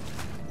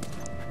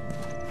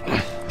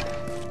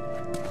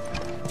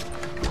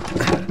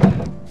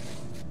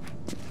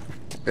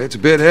 It's a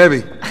bit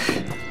heavy.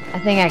 I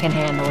think I can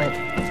handle it.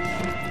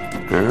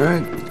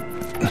 Alright.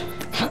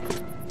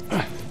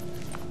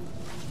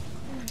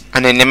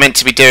 And then they're meant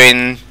to be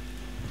doing...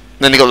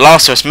 Then they got the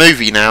Last of Us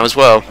movie now as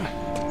well.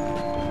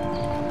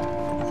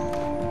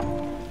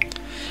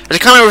 I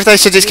can't remember if they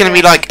said it's going to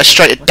be like a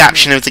straight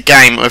adaptation of the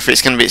game or if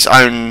it's going to be its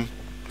own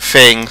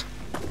thing.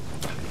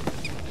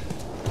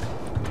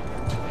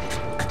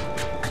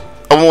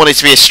 I want it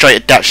to be a straight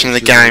adaptation of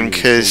the game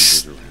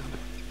because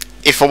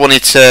if I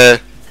wanted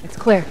to... It's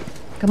clear.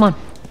 Come on.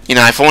 You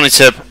know, if I wanted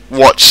to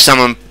watch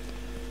someone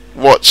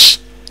watch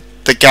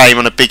the game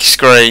on a big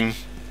screen,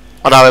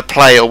 I'd either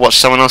play it or watch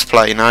someone else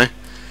play, you know?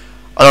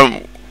 I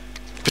don't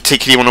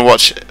particularly want to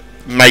watch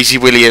Maisie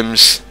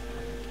Williams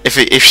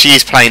if she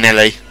is playing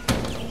Ellie.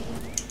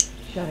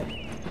 Shut it.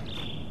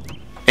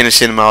 In a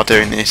cinema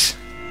doing this.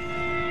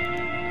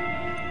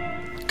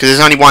 Because there's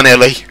only one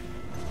Ellie.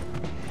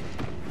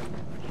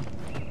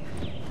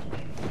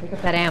 Pick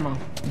up that ammo.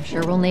 I'm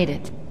sure we'll need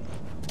it.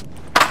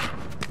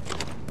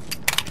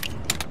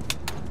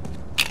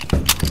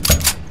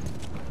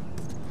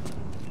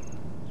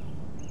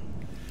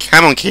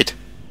 Come on, kid.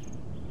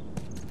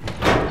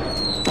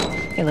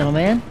 Hey, little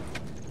man.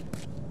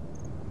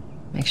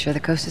 Make sure the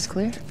coast is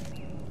clear.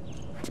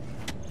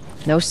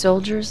 No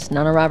soldiers,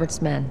 none of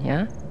Robert's men,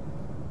 yeah?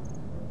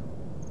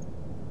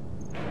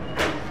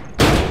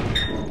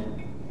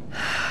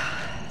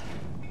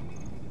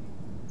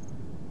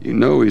 You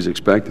know he's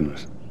expecting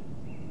us.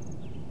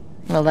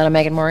 Well, that'll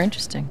make it more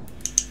interesting.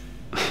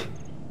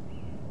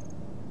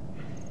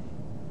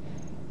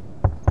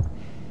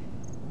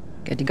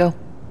 Good to go.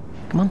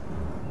 Come on.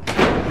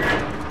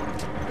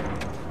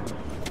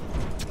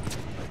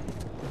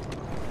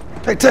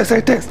 Hey, Tess,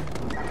 hey,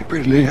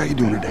 pretty lady, how you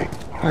doing today?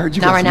 I heard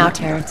you. Not right now,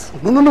 Terrence.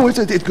 No, it's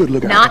good.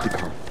 Look, not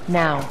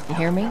now. You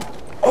hear me?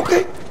 Okay,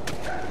 you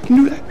can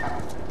do that.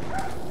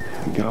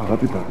 Get all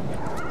happy about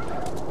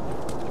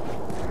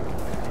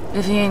it.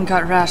 If you ain't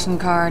got ration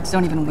cards,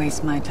 don't even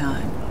waste my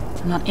time.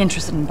 I'm not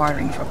interested in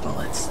bartering for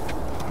bullets.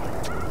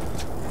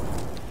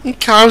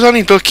 Okay, I was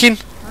only looking.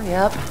 Hurry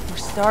up, we're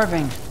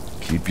starving.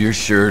 Keep your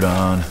shirt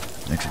on.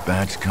 Next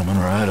batch coming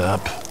right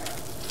up.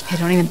 Hey,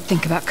 don't even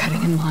think about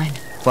cutting in line.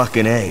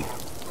 Fucking A.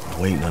 I'm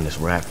waiting on this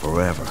rack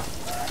forever.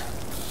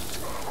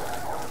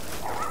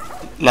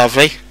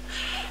 Lovely.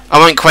 I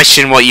won't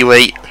question what you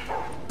eat.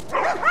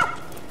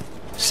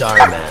 Sorry,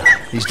 man.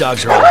 These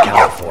dogs are all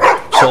accounted for.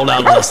 Sold out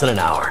in less than an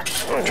hour.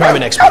 Try me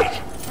next week.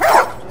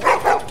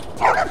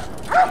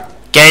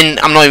 Again,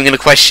 I'm not even going to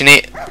question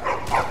it.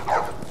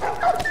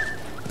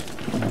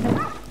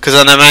 Because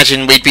I'd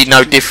imagine we'd be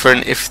no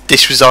different if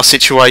this was our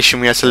situation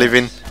we had to live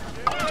in.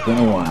 It's been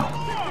a while.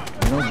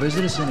 You don't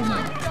visit us anymore.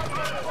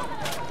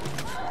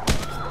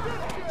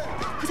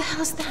 Who the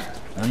hell is that?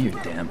 None of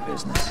your damn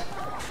business.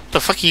 The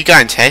fuck are you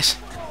going, Tess?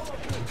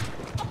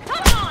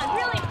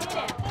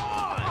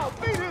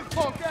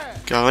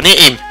 Go on, hit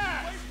him!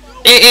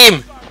 Hit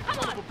him!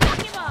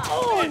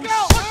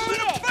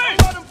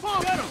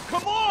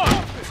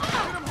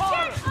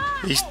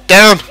 He's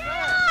down.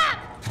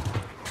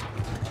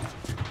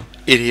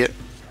 Idiot.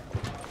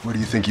 Where do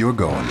you think you're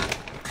going?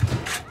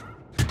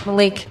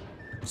 Malik,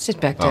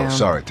 sit back down. Oh,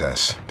 sorry,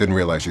 Tess. Didn't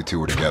realize you two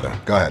were together.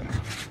 Go ahead.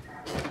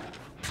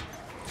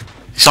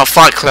 It's like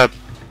Fight Club.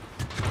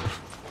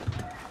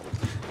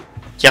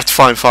 You have to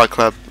find Fight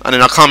Club. And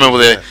then I can't remember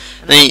the...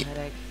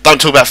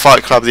 Don't talk about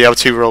Fight Club, the other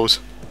two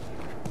rules.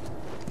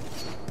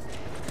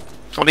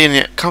 I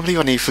can't believe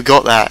I nearly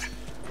forgot that.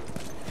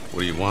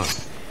 What do you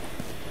want?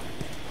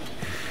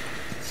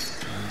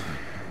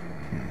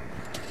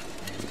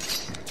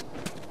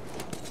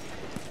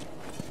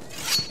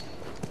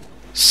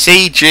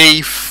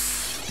 CG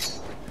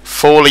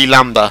Forley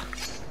Lumber.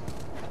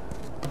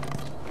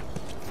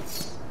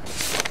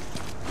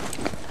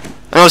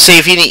 And obviously,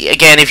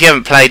 if you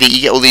haven't played it,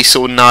 you get all these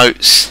sort of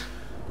notes.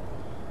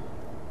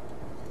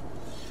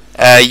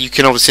 You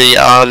can obviously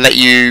let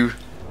you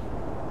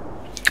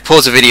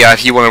pause the video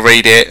if you want to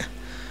read it,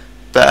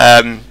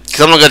 but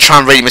because I'm not going to try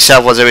and read it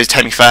myself, otherwise it would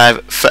take me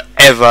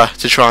forever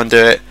to try and do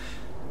it.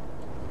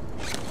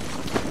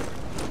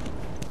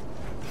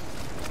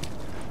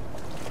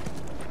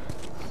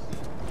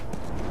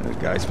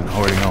 The guy's been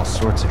hoarding all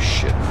sorts of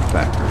shit in the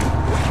factory.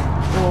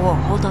 Whoa,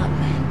 hold on.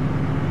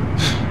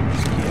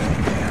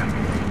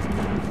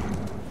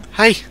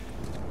 Hey.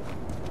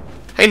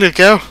 Hey, little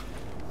girl.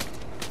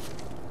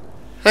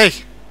 Hey.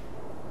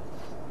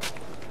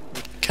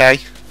 Okay.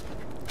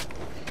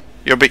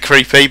 You're a bit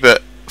creepy,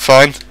 but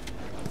fine.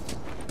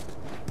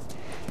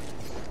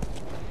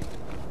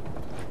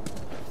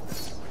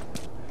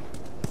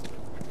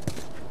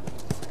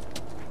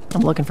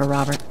 I'm looking for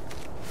Robert.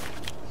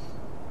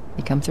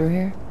 You come through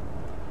here?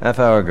 Half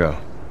hour ago.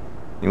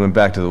 He went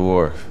back to the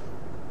wharf.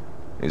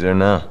 He's there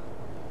now.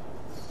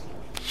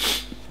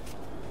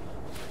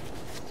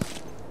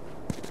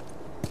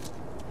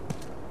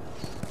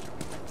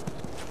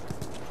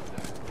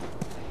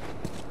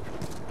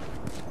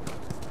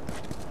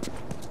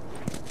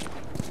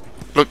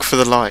 Look for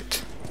the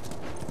light.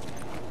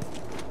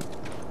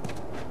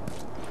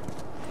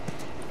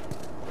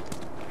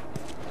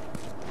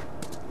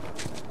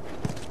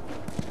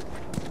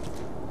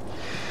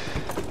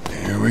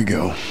 Here we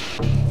go.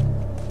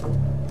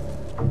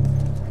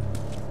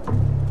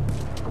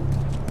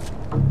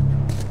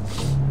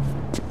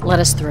 Let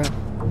us through.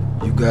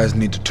 You guys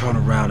need to turn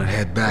around and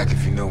head back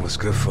if you know what's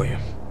good for you.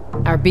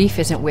 Our beef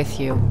isn't with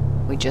you.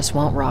 We just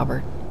want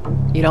Robert.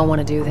 You don't want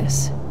to do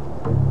this.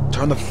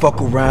 Turn the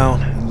fuck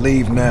around and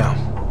leave now.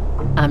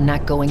 I'm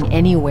not going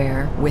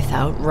anywhere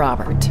without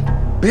Robert.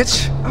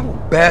 Bitch, I will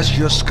bash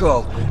your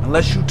skull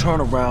unless you turn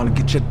around and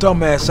get your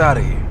dumb ass out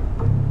of here.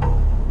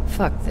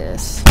 Fuck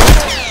this.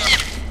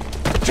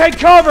 Take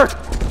cover!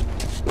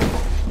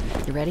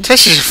 You ready?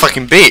 Tess is a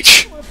fucking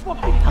bitch.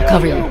 I'll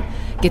cover you.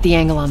 Get the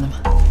angle on them.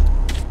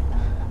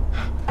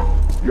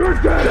 You're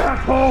dead,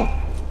 asshole!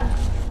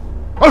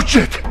 Oh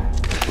shit!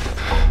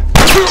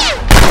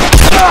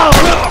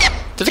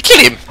 Did I kill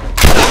him?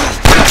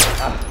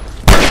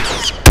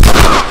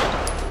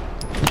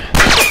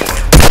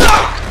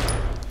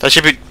 They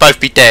should both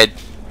be dead.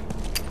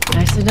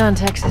 Nicely done,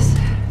 Texas.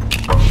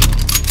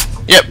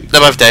 Yep,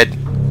 they're both dead.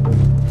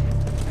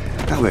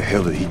 How the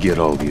hell did he get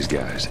all these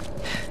guys?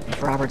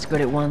 If Robert's good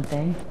at one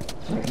thing,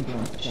 we can do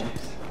it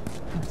checks.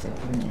 Let's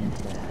put an end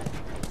to that.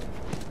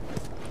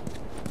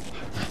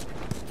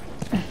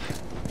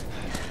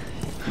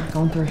 We're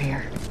going through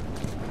here.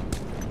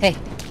 Hey,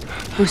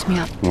 boost me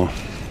up. Well,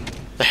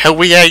 the hell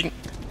we ain't.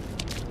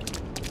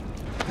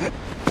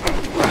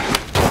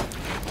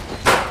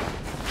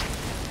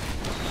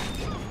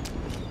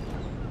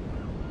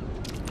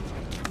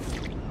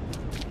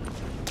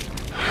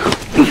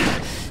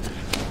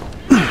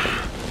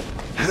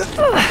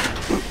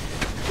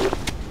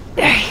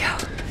 There you go.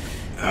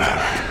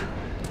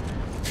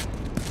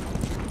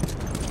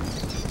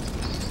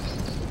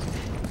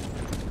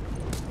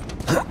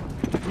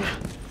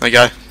 There you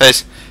go.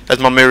 There's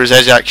my Mirror's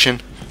Edge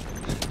action.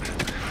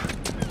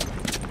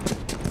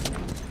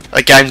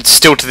 A game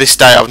still to this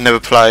day I've never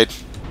played.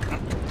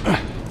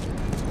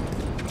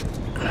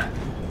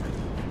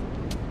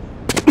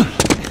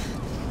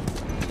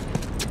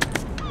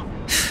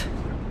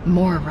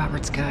 More of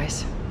Robert's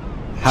guys.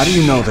 How do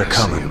you know they're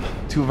coming?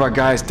 Two of our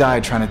guys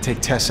died trying to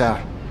take Tess out.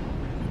 I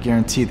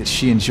guarantee that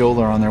she and Joel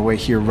are on their way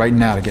here right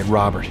now to get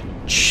Robert.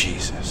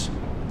 Jesus.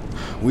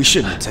 We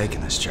shouldn't have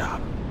taken this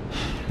job.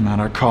 Not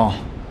our call.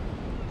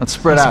 Let's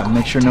spread out and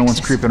make sure no one's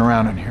creeping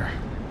around in here.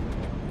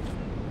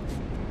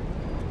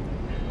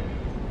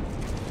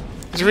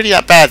 It's really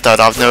that bad though that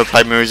I've never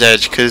played Mirror's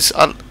Edge, because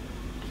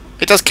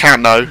it does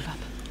count though.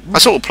 I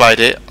sort of played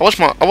it. I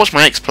watched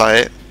my ex play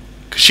it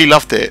because she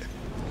loved it.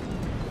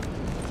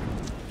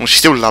 Well, she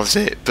still loves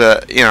it,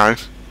 but you know,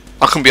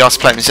 I couldn't be asked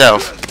to play it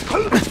myself.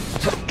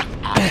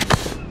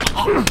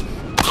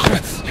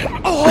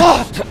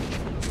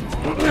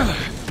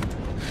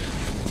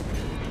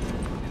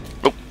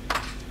 Oh,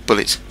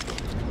 bullets.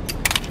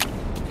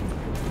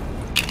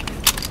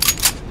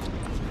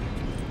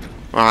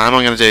 Right, how am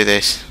I going to do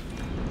this?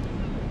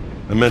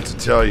 I meant to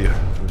tell you.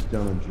 I was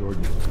down in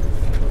Jordan.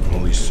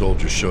 All these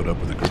soldiers showed up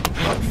with a group of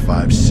About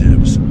 5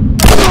 sieves.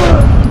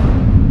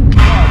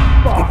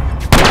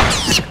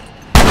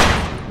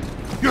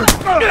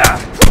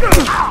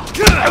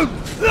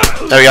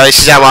 There we go. This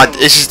is how I.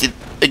 This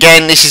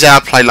is how I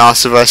play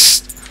Last of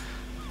Us.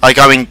 I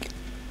go in,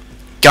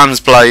 guns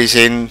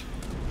blazing.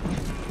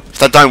 If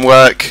that don't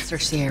work,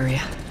 search the area.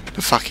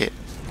 Fuck it.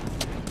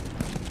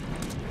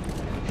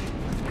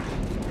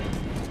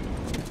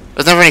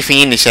 There's never anything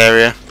in this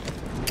area.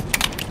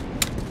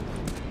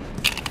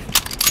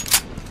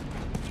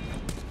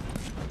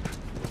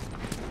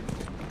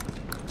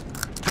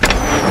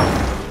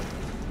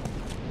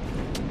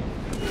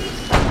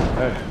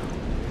 Hey,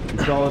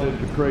 consolidated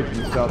the crates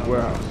in the south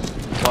warehouse.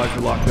 Supplies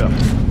are locked up.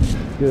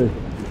 Good.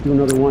 Let's do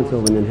another once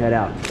over and then head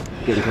out.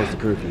 Getting close to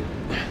curfew.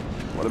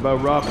 What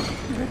about Robin?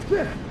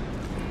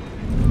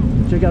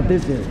 Check out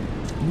this area.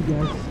 You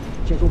guys,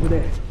 check over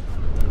there.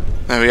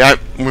 There we go.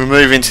 We'll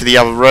move into the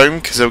other room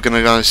because we're going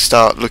to go and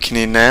start looking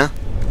in now.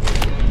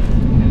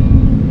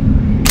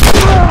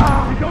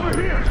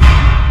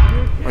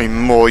 I mean,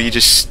 more, you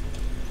just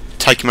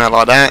take him out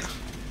like that.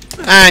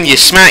 And you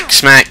smack,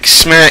 smack,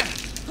 smack,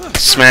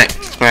 smack,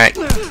 smack,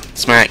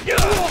 smack,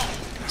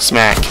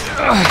 smack.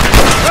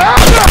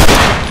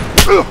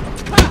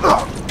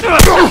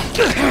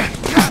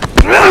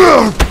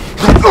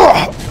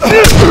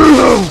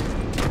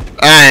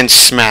 And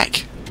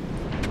smack.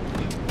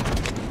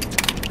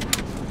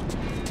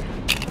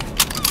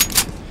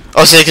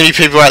 Obviously there can be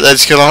people out there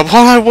that's going like,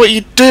 why, what are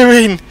you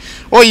doing?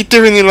 What are you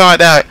doing like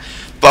that?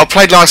 But I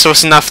played Last of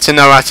Us enough to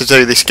know how to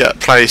do this,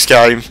 play this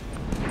game.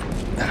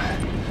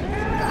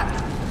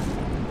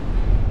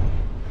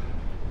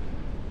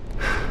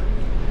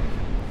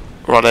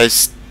 Right,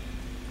 there's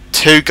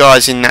 2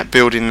 guys in that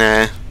building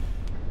there.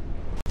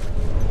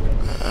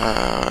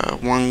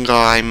 One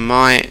guy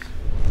might...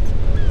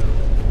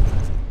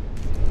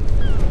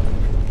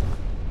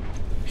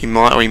 He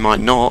might or he might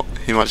not.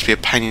 He might just be a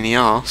pain in the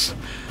arse.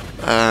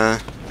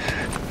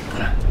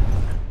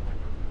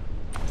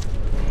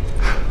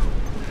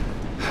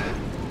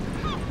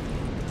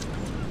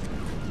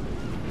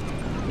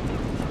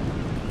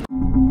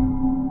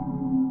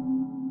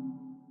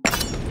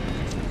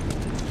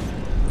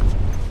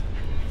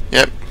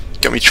 Yep,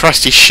 got me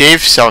trusty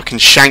shiv so I can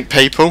shank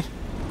people.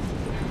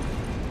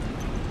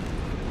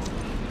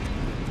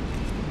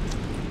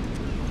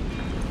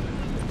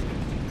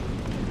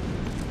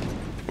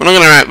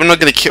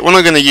 We're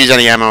not gonna use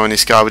any ammo on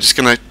this guy. We're just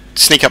gonna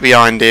sneak up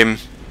behind him.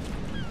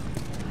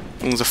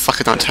 As long as the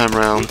fucker don't turn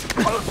around.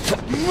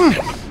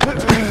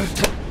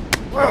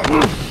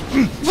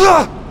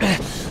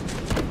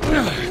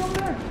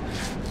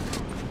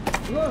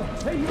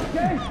 Hey, you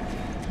okay?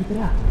 Keep it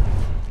up.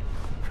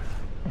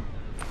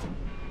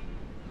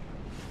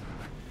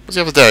 What's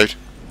the other dude?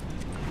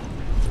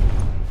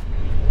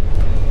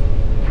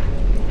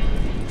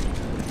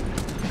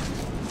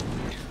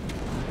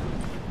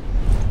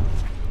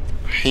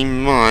 He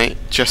might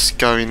just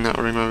go in that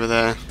room over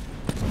there.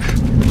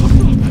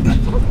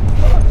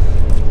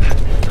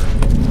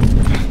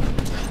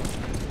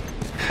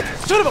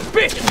 Son of a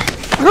bitch!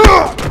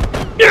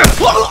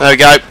 There we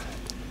go.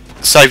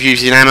 Save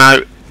using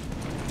ammo.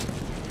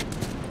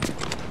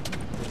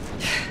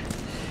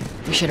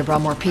 We should have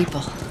brought more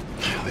people.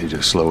 They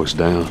just slow us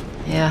down.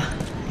 Yeah,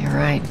 you're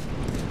right.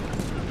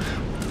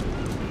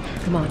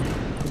 Come on,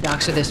 the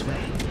docks are this way.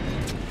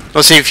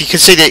 Well, see if you can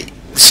see the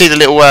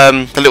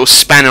little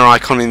spanner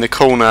icon in the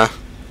corner.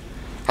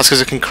 That's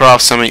because I can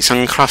craft something. So I'm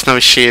gonna craft another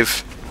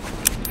shiv.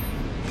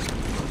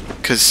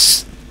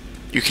 Because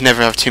you can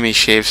never have too many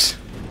shivs.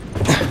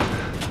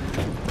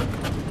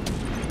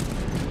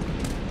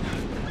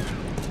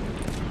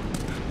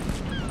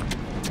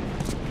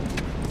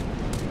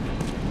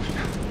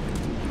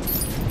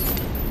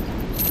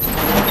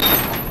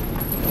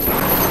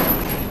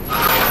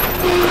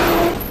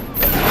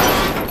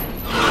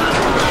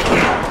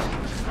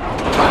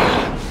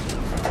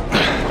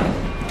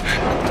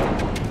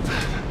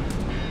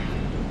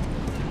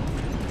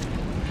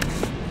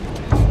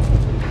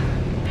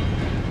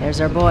 There's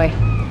our boy.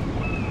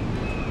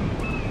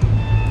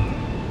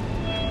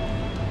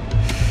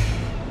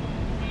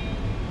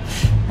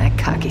 That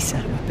cocky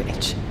son of a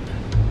bitch.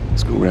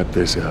 Let's go wrap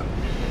this up.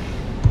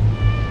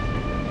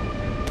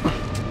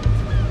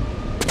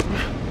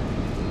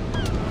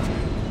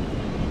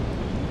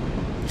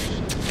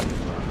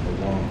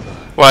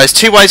 Well, there's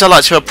 2 ways I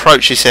like to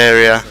approach this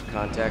area.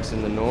 Contacts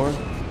in the north?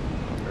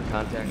 Or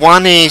contacts?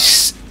 One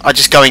is I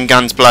just go in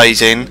guns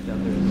blazing.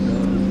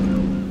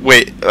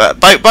 With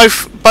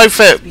both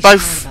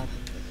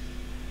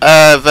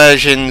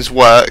versions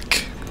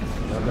work.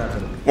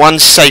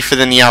 One's safer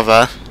than the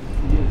other.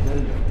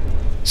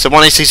 So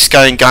one is just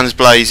going guns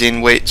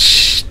blazing,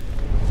 which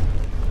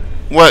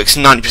works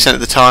 90% of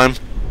the time.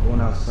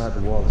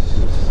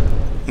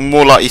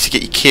 More likely to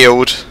get you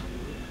killed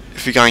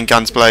if you're going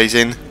guns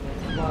blazing.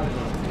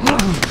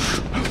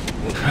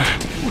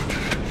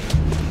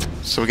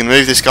 So we're going to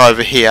move this guy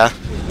over here,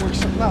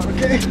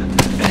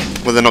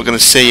 where they're not going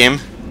to see him.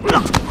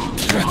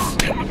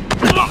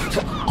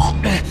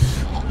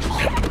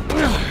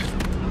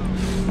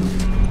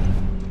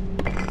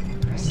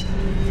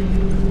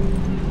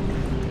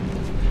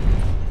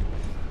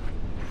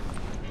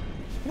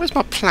 Where's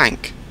my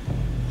plank?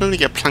 I only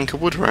get a plank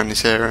of wood around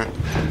this area.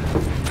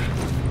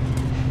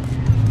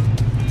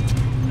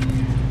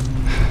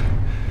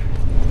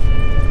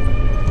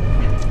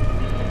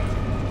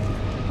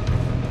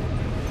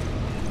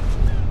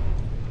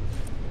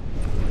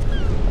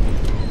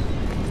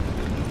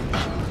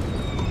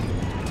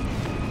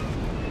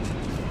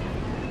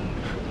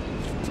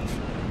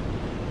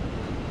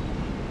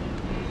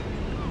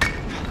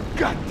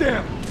 God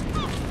damn!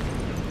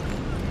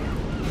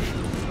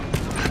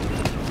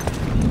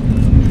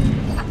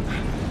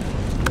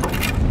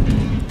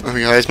 There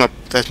we go,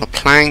 there's my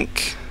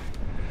plank.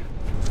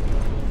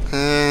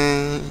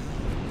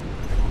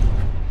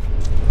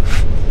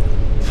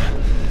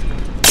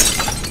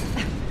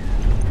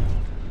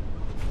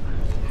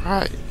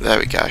 Right, there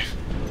we go.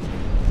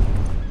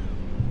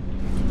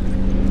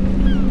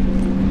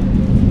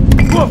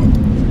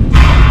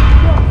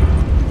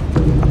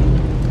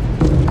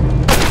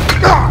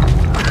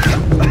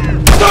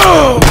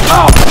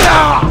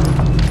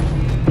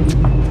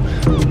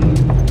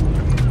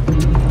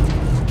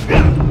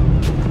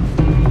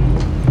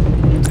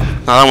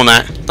 No, I don't want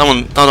that.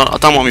 I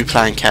don't want me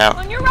playing out.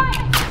 On your right.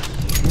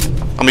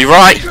 On me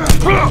right.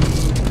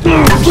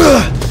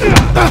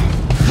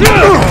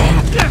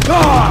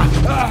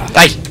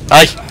 Hey.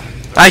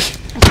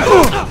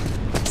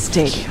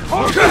 Stay.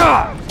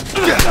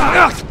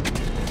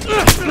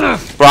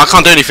 Right, I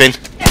can't do anything.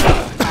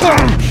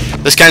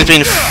 This game's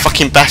being a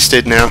fucking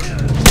bastard now.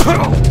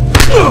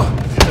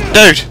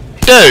 Dude.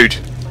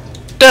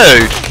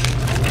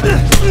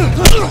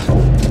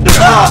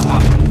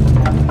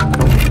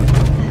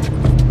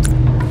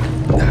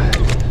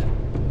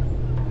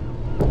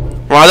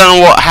 Right, I don't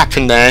know what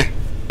happened there,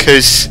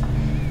 because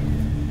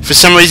for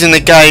some reason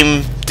the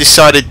game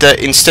decided that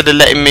instead of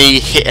letting me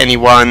hit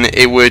anyone,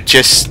 it would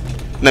just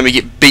let me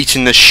get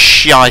beaten the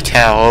shite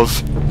out of.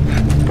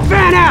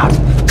 Fan out!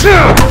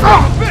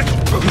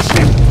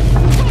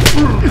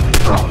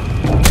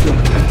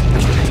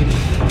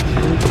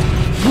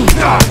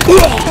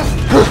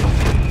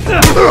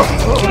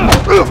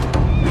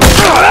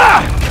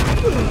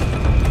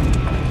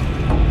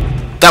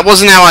 That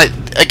wasn't how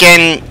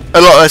again,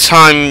 a lot of the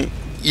time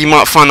you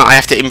might find that I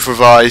have to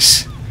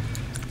improvise.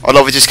 A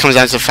lot of it just comes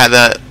down to the fact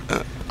that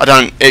I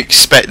don't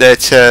expect there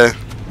to...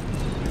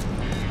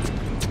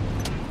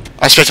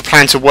 I expect a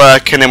plan to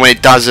work, and then when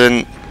it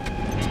doesn't...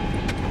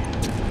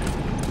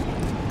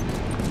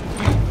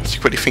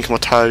 Just quickly think of my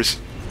toes.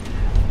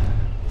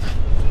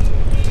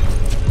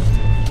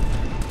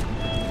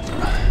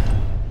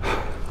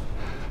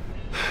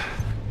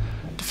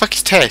 The fuck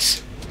is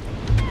Tess?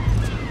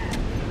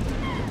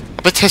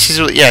 I bet Tess is...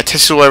 Yeah,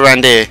 Tess is all the way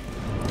around here.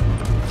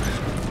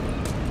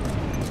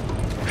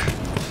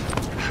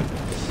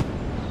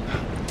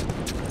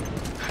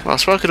 Well, I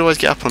swear I could always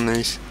get up on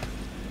these.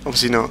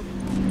 Obviously not.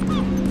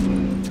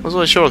 I was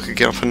always sure I could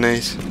get up on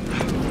these.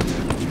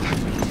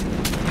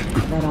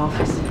 That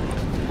office.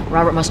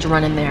 Robert must have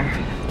run in there.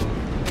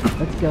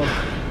 Let's go.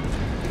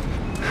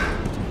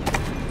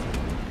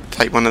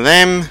 Take one of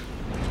them.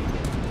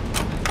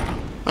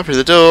 Open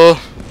the door.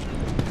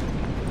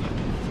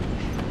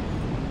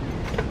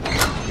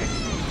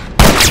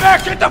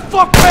 Back! Get the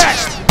fuck back!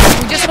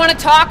 We just want to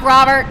talk,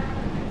 Robert.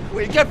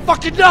 We got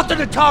fucking nothing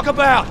to talk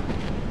about!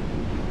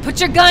 Put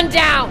your gun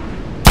down!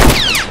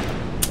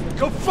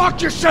 Go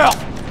fuck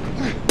yourself!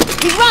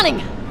 He's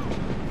running!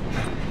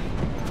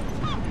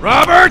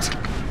 Robert!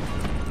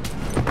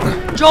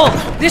 Joel,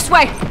 this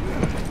way!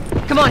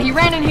 Come on, he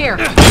ran in here.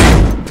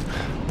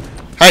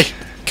 Hey,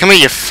 come here,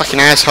 you fucking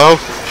asshole.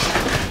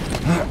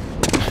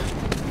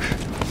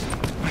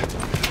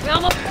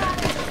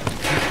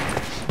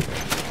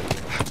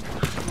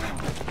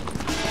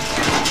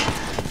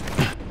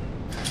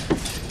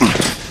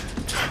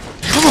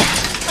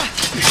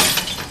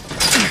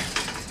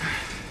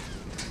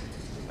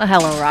 Oh,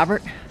 hello,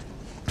 Robert.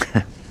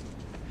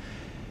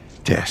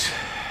 Tess.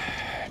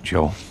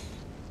 Joel.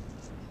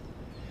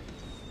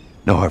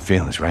 No hard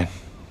feelings, right?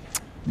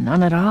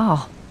 None at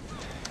all.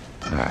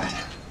 Alright.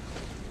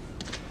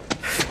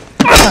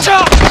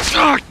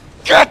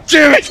 God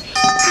damn it!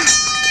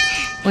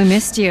 We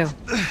missed you.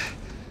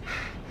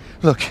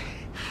 Look,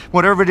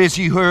 whatever it is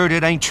you heard,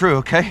 it ain't true,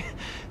 okay?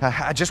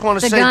 I just want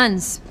to say... The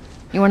guns.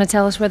 You want to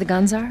tell us where the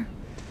guns are?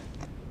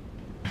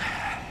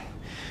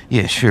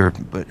 Yeah, sure,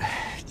 but...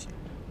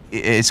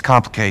 It's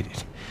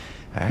complicated.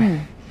 All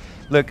right?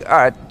 Look, all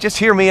right, just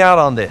hear me out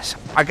on this.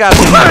 I got...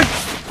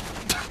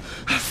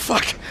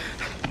 Fuck!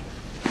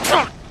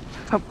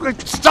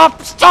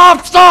 Stop!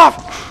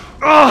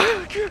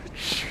 Oh.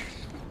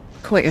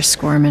 Quit your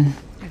squirming.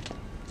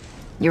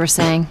 You were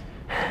saying?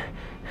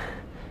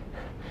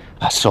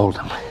 I sold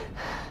him.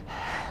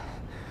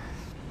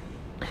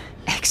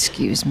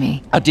 Excuse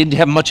me. I didn't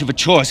have much of a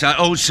choice. I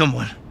owed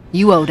someone.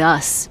 You owed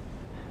us.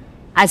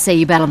 I'd say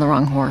you bet on the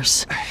wrong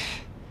horse.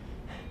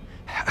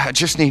 I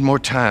just need more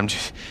time.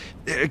 Just,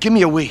 give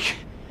me a week.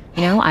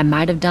 You know, I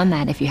might have done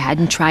that if you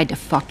hadn't tried to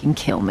fucking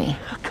kill me.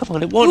 Come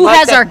on, it won't Who like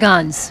has that. our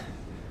guns?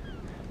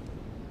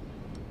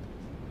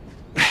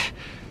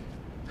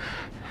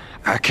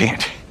 I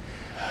can't.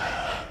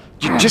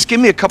 Just give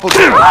me a couple.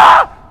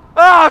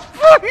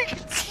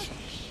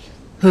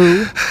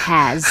 Who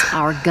has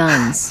our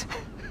guns?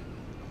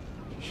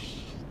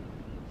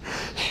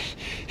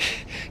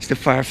 It's the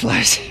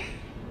Fireflies.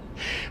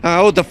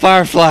 Oh, the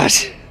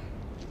Fireflies.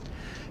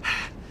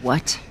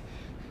 What?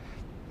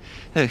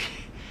 Look,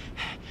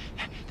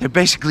 they're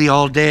basically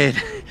all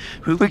dead.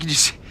 We can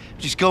just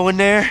go in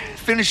there,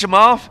 finish them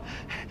off.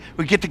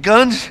 We get the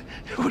guns.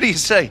 What do you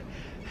say?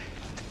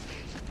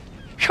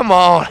 Come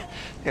on.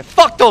 Yeah,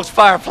 fuck those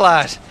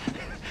Fireflies.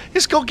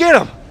 Just go get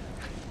them.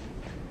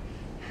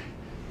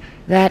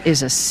 That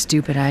is a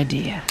stupid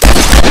idea.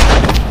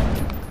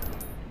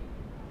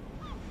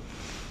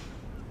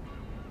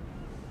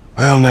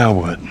 Well, now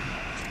what?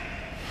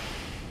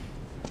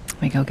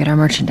 We go get our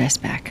merchandise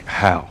back.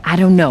 How? I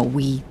don't know.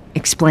 We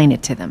explain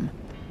it to them.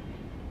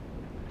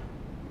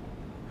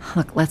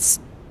 Look, let's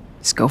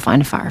go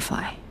find a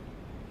Firefly.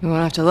 You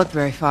won't have to look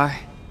very far.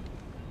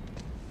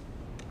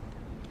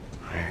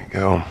 There you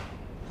go.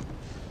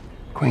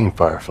 Queen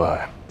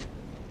Firefly.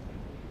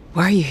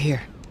 Why are you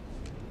here?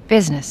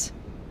 Business.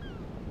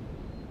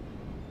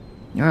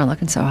 You aren't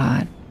looking so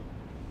hot.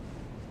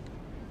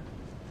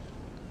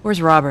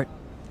 Where's Robert?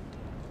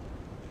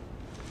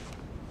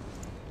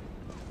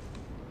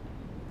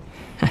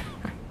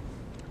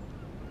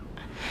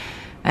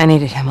 I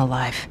needed him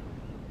alive.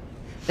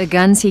 The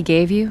guns he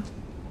gave you,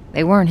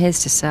 they weren't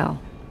his to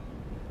sell.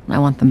 I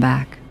want them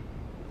back.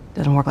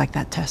 Doesn't work like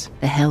that, Tess.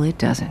 The hell it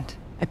doesn't.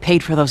 I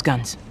paid for those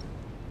guns.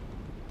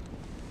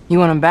 You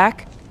want them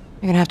back?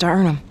 You're gonna have to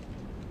earn them.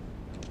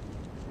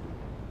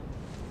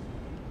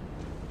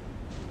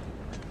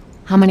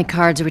 How many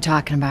cards are we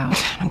talking about?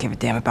 I don't give a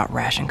damn about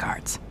ration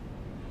cards.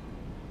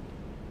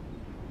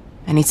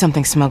 I need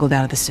something smuggled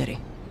out of the city.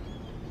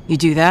 You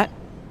do that,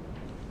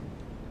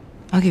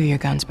 I'll give you your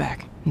guns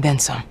back, and then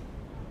some.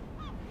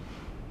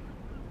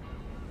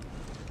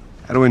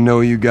 How do we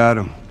know you got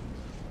them?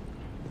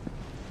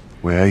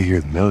 Well, I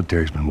hear the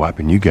military's been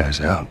wiping you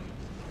guys out.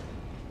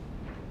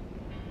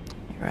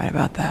 You're right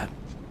about that.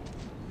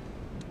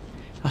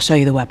 I'll show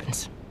you the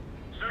weapons.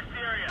 Search the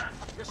area.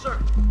 Yes, sir.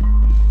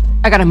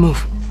 I gotta move.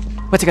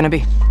 What's it gonna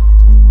be?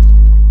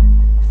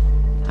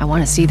 I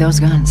want to see those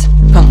guns.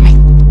 Follow me.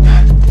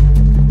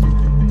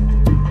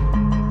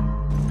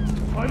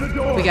 Find the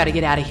door. We gotta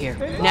get out of here.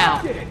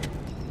 Now.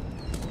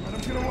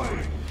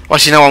 Well,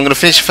 you know, I'm going to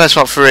finish the first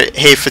part for it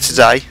here for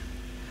today.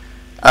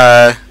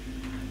 But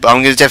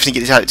I'm going to definitely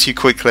get this out too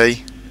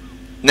quickly.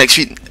 Next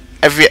week,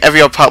 every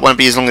other part won't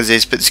be as long as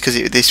this, but it's because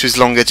this was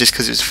longer just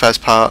because it was the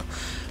first part.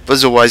 But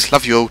as always,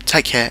 love you all,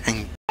 take care,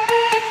 and